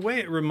in a way,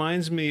 it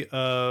reminds me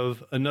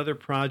of another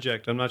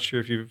project. I'm not sure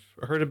if you've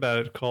heard about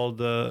it, called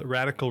the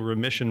Radical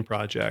Remission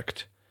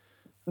Project.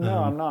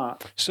 No, I'm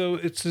not. So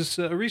it's this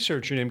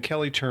researcher named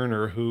Kelly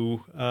Turner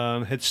who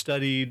had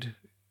studied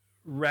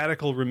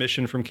radical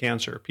remission from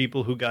cancer,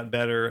 people who got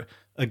better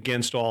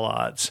against all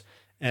odds.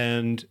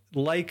 And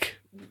like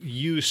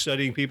you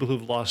studying people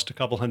who've lost a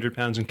couple 100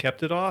 pounds and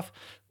kept it off,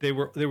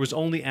 there was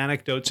only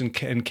anecdotes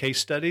and case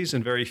studies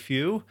and very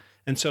few.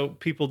 And so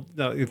people,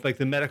 like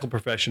the medical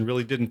profession,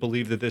 really didn't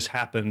believe that this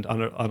happened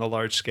on a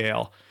large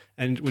scale.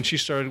 And when she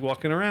started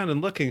walking around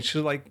and looking,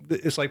 she's like,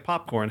 it's like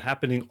popcorn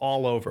happening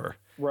all over.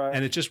 Right.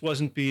 And it just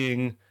wasn't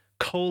being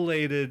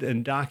collated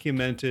and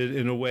documented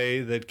in a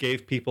way that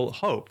gave people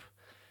hope.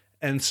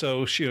 And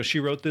so she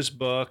wrote this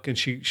book, and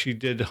she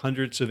did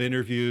hundreds of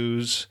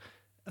interviews,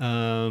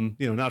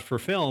 not for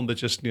film, but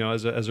just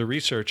as a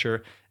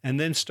researcher, and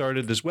then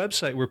started this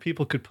website where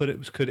people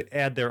could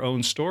add their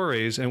own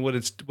stories. And what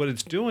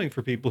it's doing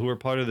for people who are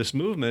part of this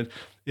movement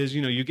is,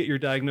 you get your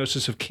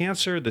diagnosis of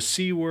cancer, the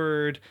C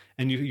word,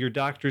 and your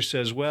doctor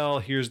says, well,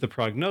 here's the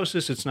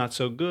prognosis, it's not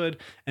so good,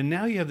 and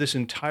now you have this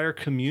entire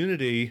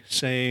community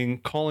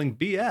calling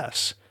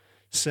BS,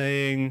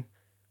 saying,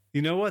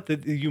 you know what,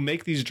 that you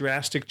make these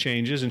drastic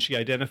changes. And she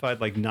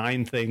identified like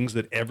 9 things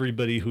that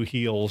everybody who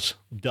heals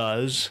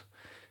does,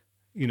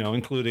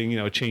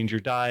 including, change your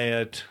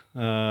diet,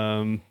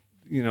 various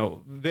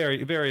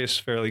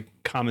fairly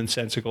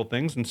commonsensical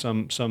things, and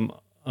some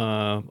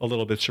a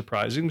little bit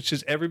surprising, which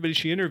is everybody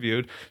she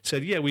interviewed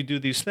said, yeah, we do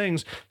these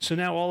things. So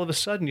now all of a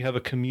sudden you have a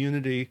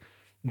community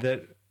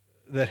that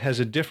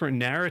has a different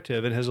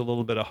narrative and has a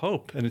little bit of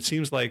hope. And it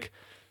seems like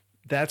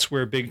that's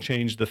where Big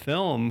Change the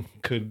film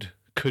could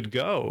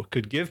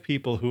give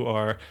people who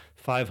are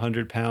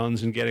 500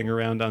 pounds and getting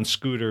around on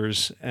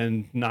scooters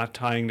and not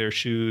tying their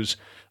shoes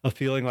a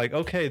feeling like,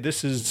 okay, there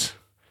is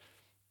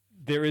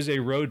a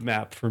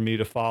roadmap for me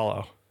to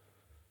follow.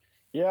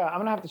 Yeah, I'm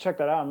gonna have to check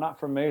that out. I'm not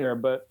familiar,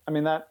 but I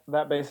mean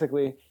that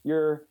basically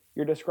you're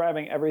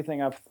describing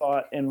everything I've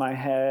thought in my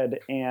head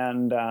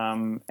and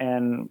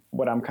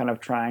what I'm kind of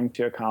trying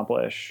to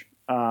accomplish.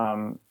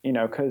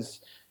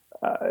 Because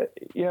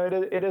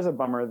it is a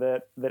bummer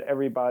that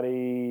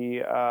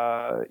everybody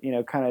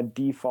kind of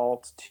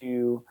defaults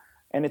to,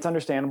 and it's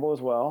understandable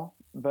as well,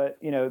 but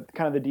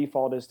kind of the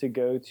default is to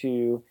go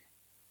to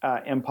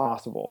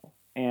impossible.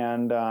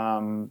 And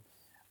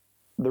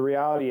the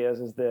reality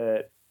is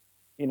that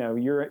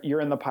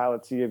you're in the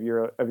pilot seat of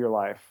your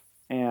life,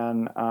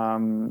 and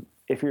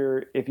if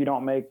you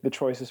don't make the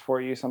choices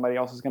for you, somebody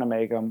else is going to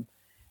make them,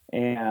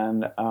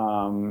 and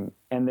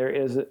there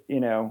is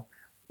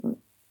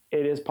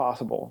it is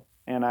possible.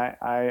 And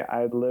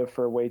I lived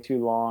for way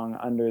too long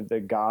under the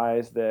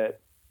guise that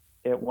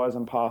it was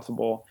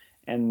impossible,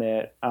 and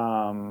that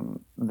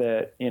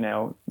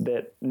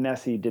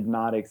Nessie did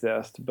not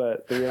exist.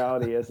 But the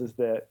reality is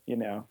that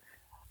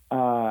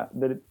that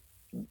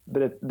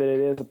it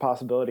is a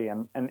possibility,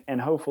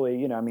 and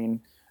hopefully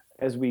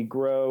as we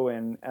grow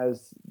and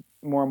as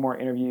more and more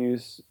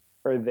interviews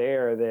are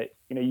there, that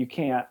you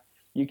can't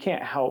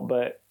help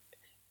but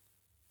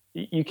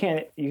you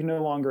can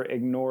no longer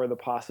ignore the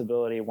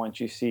possibility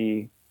once you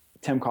see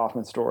Tim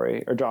Kaufman's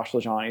story or Josh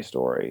LaJaunie's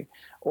story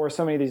or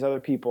so many of these other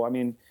people. I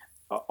mean,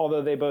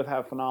 although they both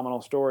have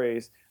phenomenal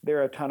stories, there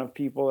are a ton of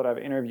people that I've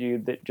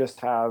interviewed that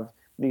just have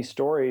these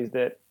stories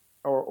that,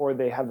 or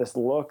they have this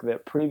look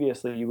that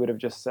previously you would have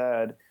just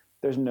said,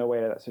 there's no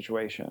way to that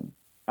situation.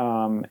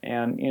 And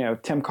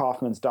Tim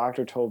Kaufman's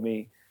doctor told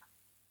me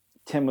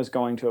Tim was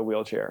going to a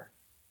wheelchair.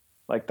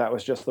 Like, that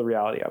was just the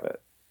reality of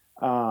it.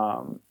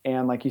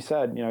 And like you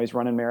said, he's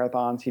running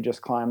marathons. He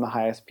just climbed the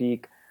highest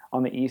peak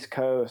on the East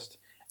Coast.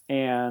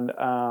 And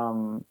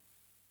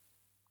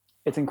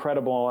it's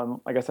incredible. And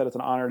like I said, it's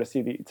an honor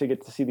to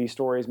get to see these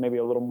stories maybe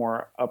a little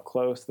more up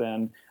close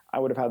than I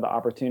would have had the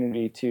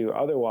opportunity to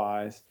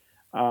otherwise.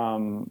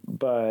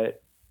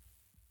 But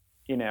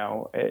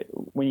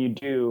when you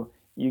do,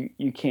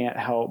 you can't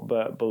help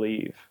but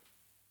believe.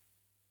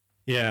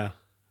 Yeah.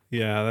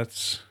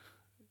 That's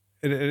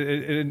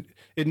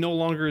it no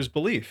longer is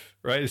belief,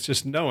 right? It's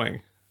just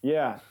knowing.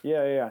 Yeah.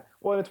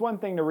 Well, it's one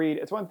thing to read.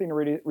 It's one thing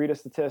to read a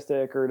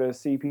statistic or to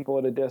see people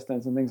at a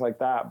distance and things like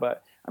that.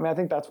 But I mean, I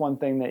think that's one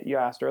thing that you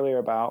asked earlier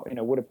about.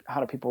 How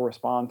do people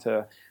respond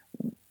to,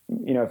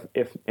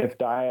 if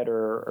diet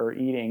or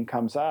eating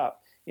comes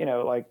up?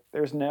 Like,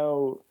 there's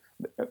no.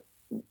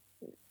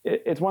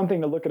 it's one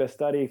thing to look at a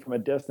study from a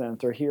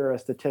distance or hear a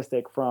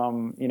statistic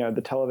from,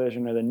 the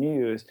television or the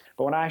news.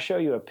 But when I show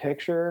you a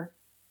picture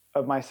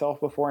of myself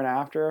before and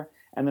after,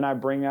 and then I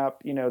bring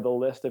up, the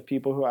list of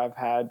people who I've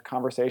had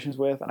conversations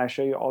with, and I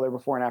show you all their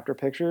before and after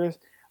pictures,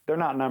 they're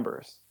not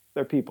numbers.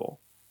 They're people,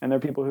 and they're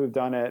people who've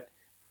done it,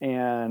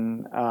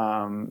 and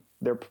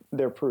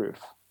they're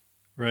proof.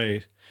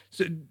 Right.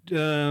 So,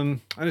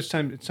 it's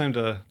time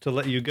to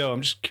let you go.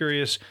 I'm just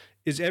curious: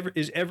 is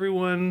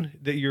everyone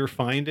that you're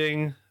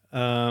finding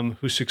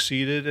who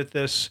succeeded at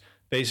this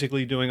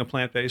basically doing a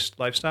plant-based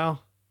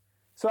lifestyle?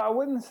 So I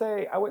wouldn't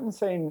say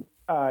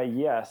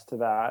yes to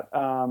that,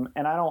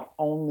 and I don't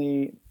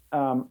only.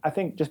 I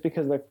think just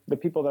because the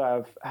people that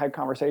I've had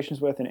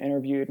conversations with and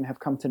interviewed and have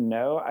come to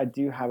know, I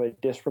do have a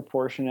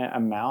disproportionate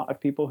amount of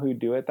people who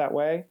do it that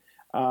way.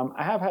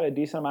 I have had a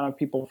decent amount of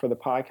people for the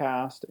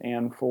podcast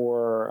and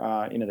for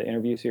the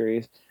interview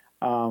series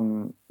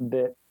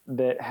that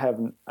have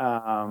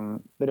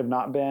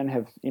not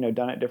have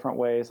done it different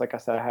ways. Like I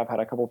said, I have had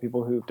a couple of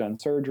people who've done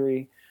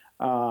surgery,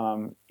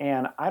 and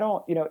I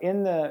don't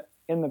in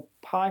the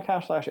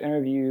podcast /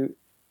 interview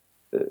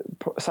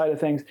side of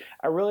things,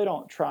 I really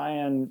don't try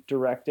and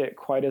direct it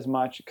quite as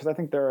much, because I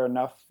think there are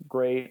enough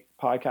great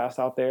podcasts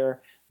out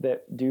there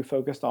that do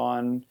focus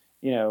on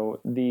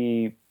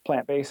the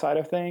plant-based side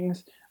of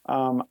things.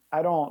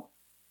 I don't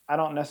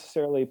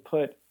necessarily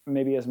put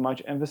maybe as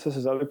much emphasis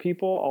as other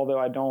people, although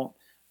I don't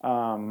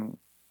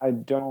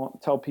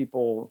tell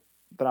people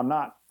that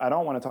I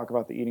don't want to talk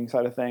about the eating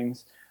side of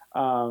things.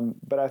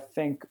 But I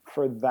think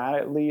for that,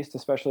 at least,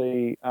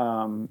 especially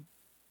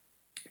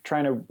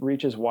trying to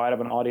reach as wide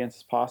of an audience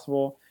as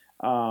possible,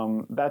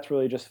 that's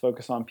really just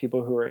focus on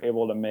people who are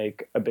able to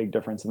make a big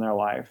difference in their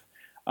life.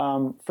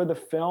 For the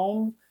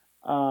film,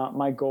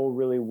 my goal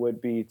really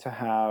would be to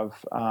have,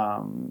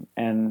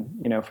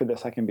 for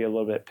this I can be a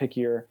little bit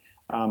pickier,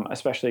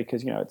 especially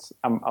because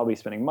I'll be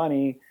spending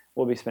money,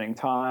 we'll be spending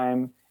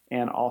time,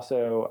 and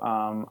also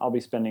I'll be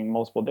spending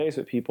multiple days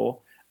with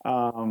people.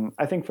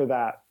 I think for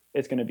that,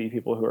 it's going to be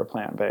people who are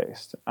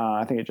plant-based.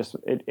 I think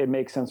it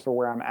makes sense for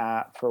where I'm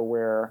at, for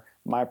where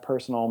my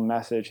personal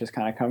message has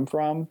kind of come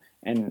from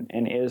and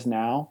is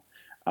now.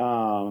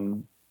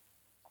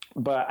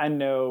 But I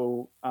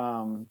know,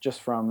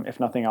 just from, if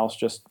nothing else,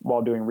 just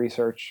while doing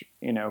research,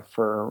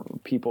 for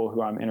people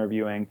who I'm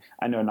interviewing,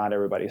 I know not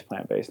everybody's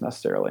plant-based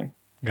necessarily.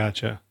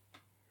 Gotcha.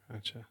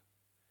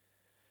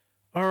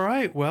 All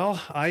right.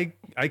 Well, I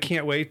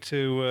can't wait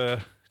to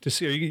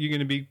see. Are you going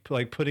to be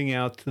like putting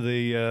out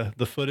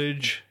the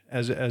footage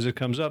as it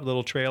comes up,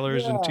 little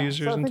trailers and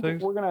teasers and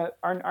things? We're gonna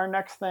our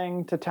next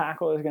thing to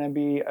tackle is going to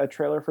be a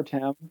trailer for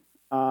Tim,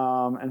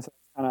 and so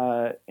kind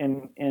of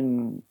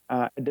in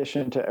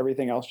addition to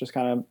everything else just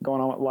kind of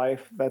going on with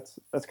life, that's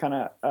kind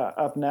of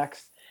up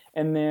next.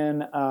 And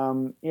then I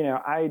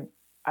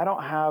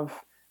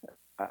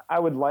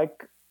would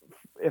like,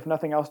 if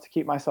nothing else, to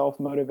keep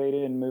myself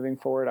motivated and moving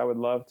forward. I would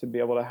love to be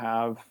able to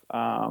have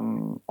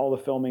all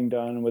the filming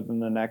done within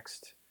the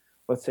next,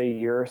 let's say,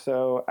 year or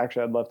so.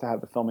 Actually, I'd love to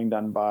have the filming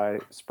done by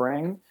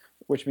spring,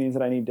 which means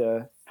that I need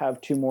to have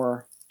 2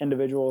 more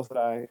individuals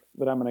that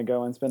I'm going to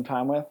go and spend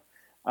time with.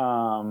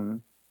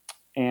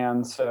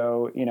 And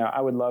so,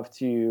 I would love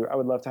to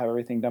have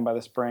everything done by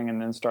the spring,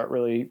 and then start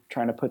really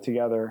trying to put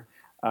together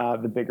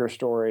the bigger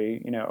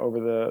story,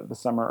 over the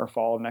summer or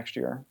fall of next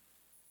year.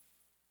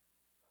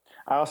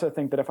 I also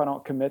think that if I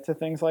don't commit to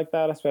things like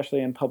that, especially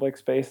in public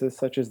spaces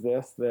such as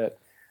this, that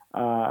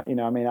I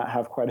may not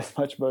have quite as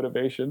much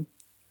motivation.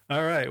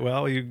 All right.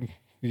 Well, you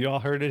all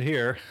heard it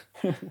here.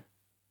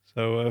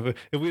 So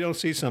if we don't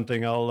see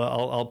something,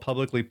 I'll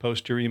publicly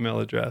post your email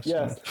address.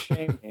 Yes,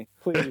 shame me,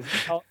 please.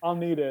 I'll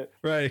need it.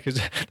 Right,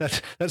 because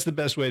that's the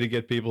best way to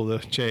get people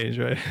to change,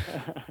 right?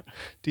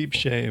 Deep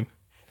shame.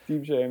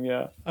 Deep shame,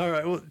 yeah. All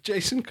right. Well,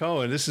 Jason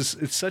Cohen,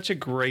 it's such a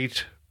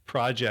great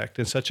project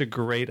and such a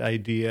great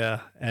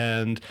idea,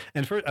 and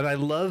I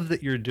love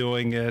that you're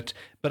doing it,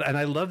 and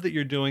I love that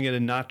you're doing it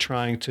and not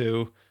trying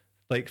to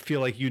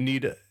feel like you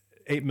need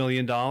 $8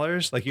 million,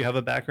 like you have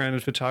a background in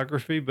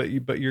photography, but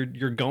you're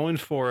going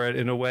for it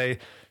in a way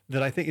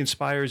that I think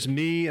inspires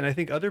me, and I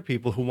think other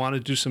people who want to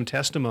do some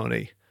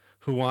testimony,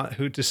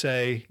 who to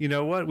say, you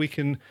know what, we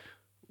can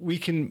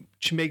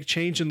make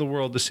change in the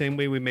world the same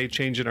way we made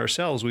change in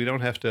ourselves. We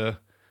don't have to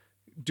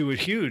do it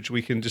huge.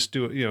 We can just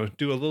do it,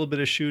 do a little bit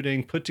of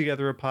shooting, put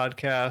together a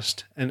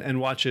podcast, and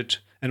watch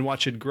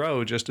it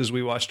grow, just as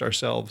we watched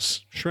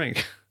ourselves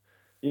shrink.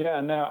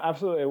 Yeah, no,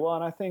 absolutely. Well,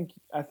 and I think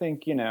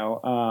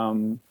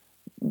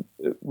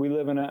we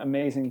live in an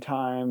amazing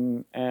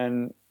time,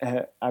 and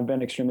I've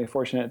been extremely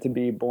fortunate to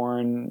be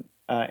born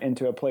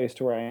into a place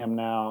to where I am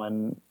now,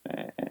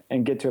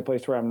 and get to a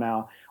place where I'm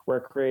now, where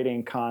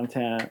creating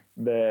content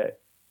that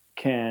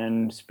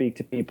can speak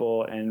to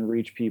people and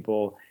reach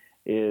people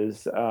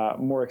is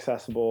more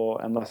accessible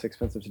and less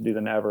expensive to do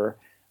than ever.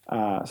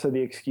 So the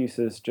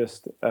excuses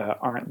just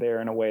aren't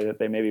there in a way that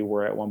they maybe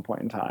were at one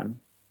point in time.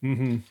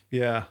 Mm-hmm.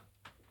 Yeah,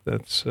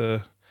 that's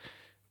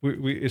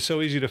it's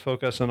so easy to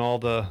focus on all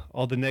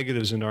the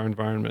negatives in our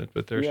environment,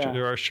 but there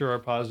are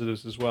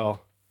positives as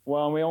well.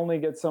 Well, we only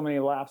get so many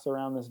laps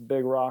around this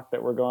big rock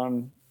that we're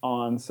going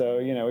on, so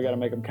we got to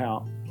make them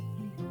count.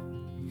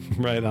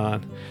 Right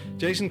on.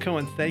 Jason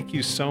Cohen, thank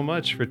you so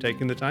much for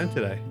taking the time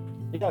today.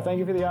 Yeah, thank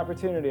you for the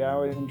opportunity. I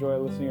always enjoy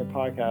listening to your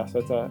podcast.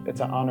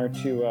 It's an honor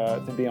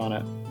to be on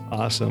it.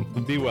 Awesome.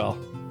 Be well.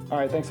 All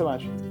right, thanks so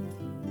much.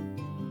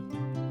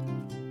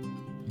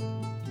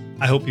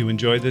 I hope you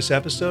enjoyed this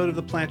episode of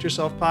the Plant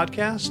Yourself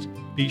podcast.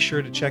 Be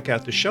sure to check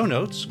out the show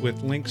notes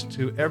with links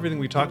to everything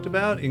we talked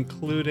about,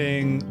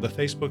 including the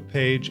Facebook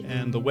page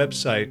and the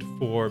website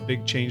for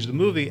Big Change the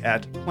Movie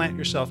at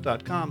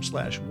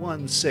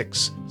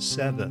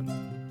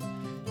plantyourself.com/167.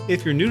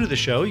 If you're new to the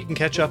show, you can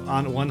catch up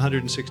on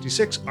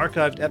 166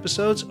 archived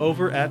episodes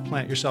over at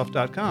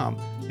plantyourself.com.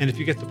 And if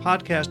you get the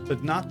podcast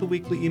but not the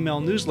weekly email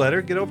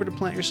newsletter, get over to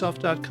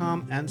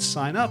plantyourself.com and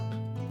sign up.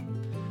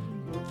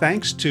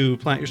 Thanks to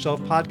Plant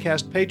Yourself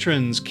podcast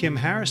patrons Kim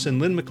Harrison,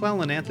 Lynn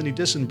McClellan, Anthony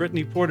Disson,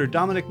 Brittany Porter,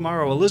 Dominic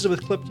Morrow,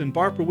 Elizabeth Clifton,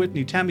 Barbara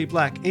Whitney, Tammy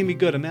Black, Amy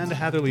Good, Amanda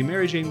Hatherley,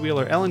 Mary Jane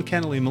Wheeler, Ellen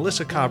Kennelly,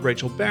 Melissa Cobb,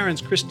 Rachel Behrens,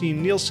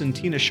 Christine Nielsen,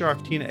 Tina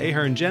Sharp, Tina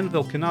Ahern, Jen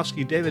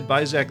Vilkanovsky, David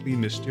Bizek, the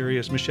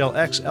mysterious Michelle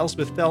X,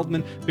 Elspeth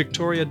Feldman,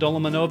 Victoria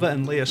Dolomanova,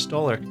 and Leah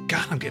Stoller.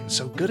 God, I'm getting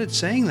so good at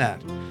saying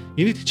that.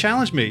 You need to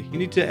challenge me. You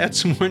need to add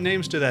some more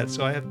names to that,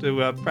 so I have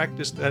to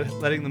practice that,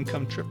 letting them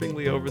come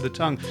trippingly over the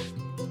tongue,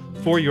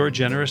 for your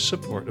generous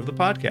support of the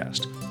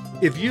podcast.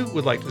 If you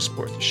would like to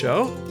support the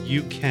show,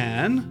 you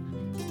can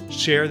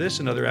share this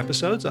and other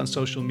episodes on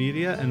social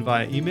media and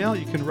via email.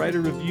 You can write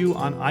a review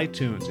on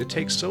iTunes. It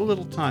takes so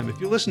little time.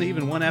 If you listen to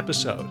even one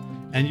episode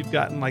and you've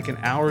gotten like an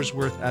hour's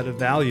worth out of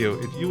value,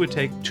 if you would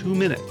take 2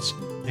 minutes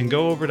and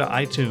go over to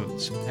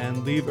iTunes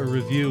and leave a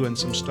review and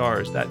some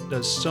stars, that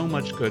does so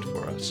much good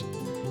for us.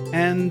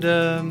 And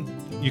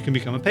you can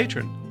become a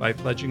patron by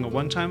pledging a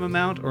one-time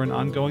amount or an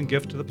ongoing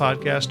gift to the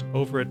podcast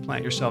over at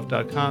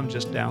plantyourself.com.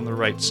 Just down the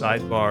right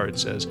sidebar, it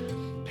says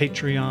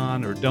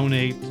Patreon or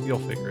donate. You'll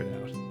figure it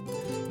out.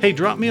 Hey,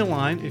 drop me a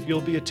line if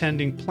you'll be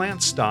attending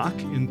Plant Stock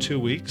in 2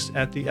 weeks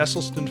at the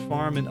Esselstyn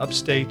Farm in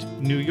upstate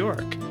New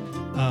York.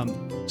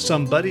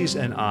 Some buddies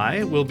and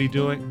I will be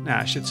doing,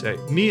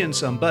 me and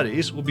some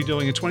buddies will be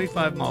doing a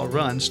 25-mile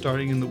run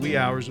starting in the wee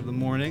hours of the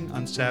morning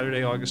on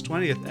Saturday, August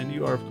 20th, and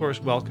you are, of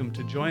course, welcome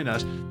to join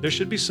us. There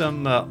should be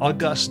some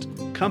august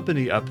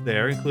company up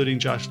there, including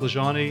Josh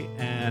Lajani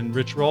and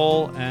Rich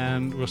Roll,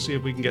 and we'll see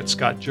if we can get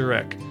Scott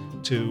Jurek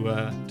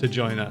to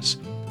join us.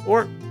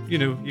 Or,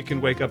 you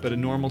can wake up at a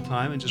normal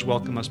time and just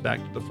welcome us back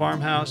to the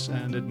farmhouse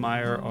and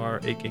admire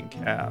our aching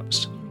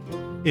calves.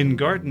 In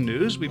garden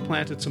news, we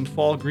planted some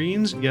fall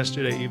greens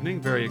yesterday evening,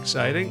 very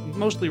exciting,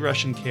 mostly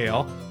Russian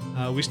kale.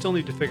 We still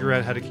need to figure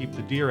out how to keep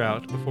the deer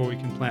out before we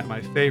can plant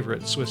my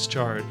favorite, Swiss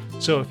chard.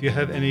 So if you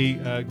have any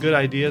good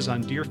ideas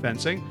on deer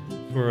fencing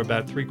for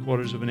about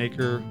 3/4 of an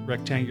acre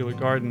rectangular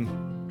garden,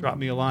 drop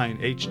me a line,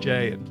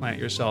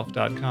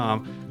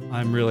 hj@plantyourself.com.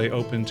 I'm really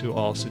open to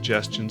all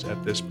suggestions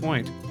at this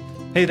point.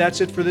 Hey, that's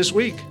it for this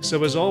week.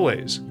 So as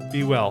always,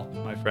 be well,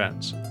 my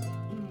friends.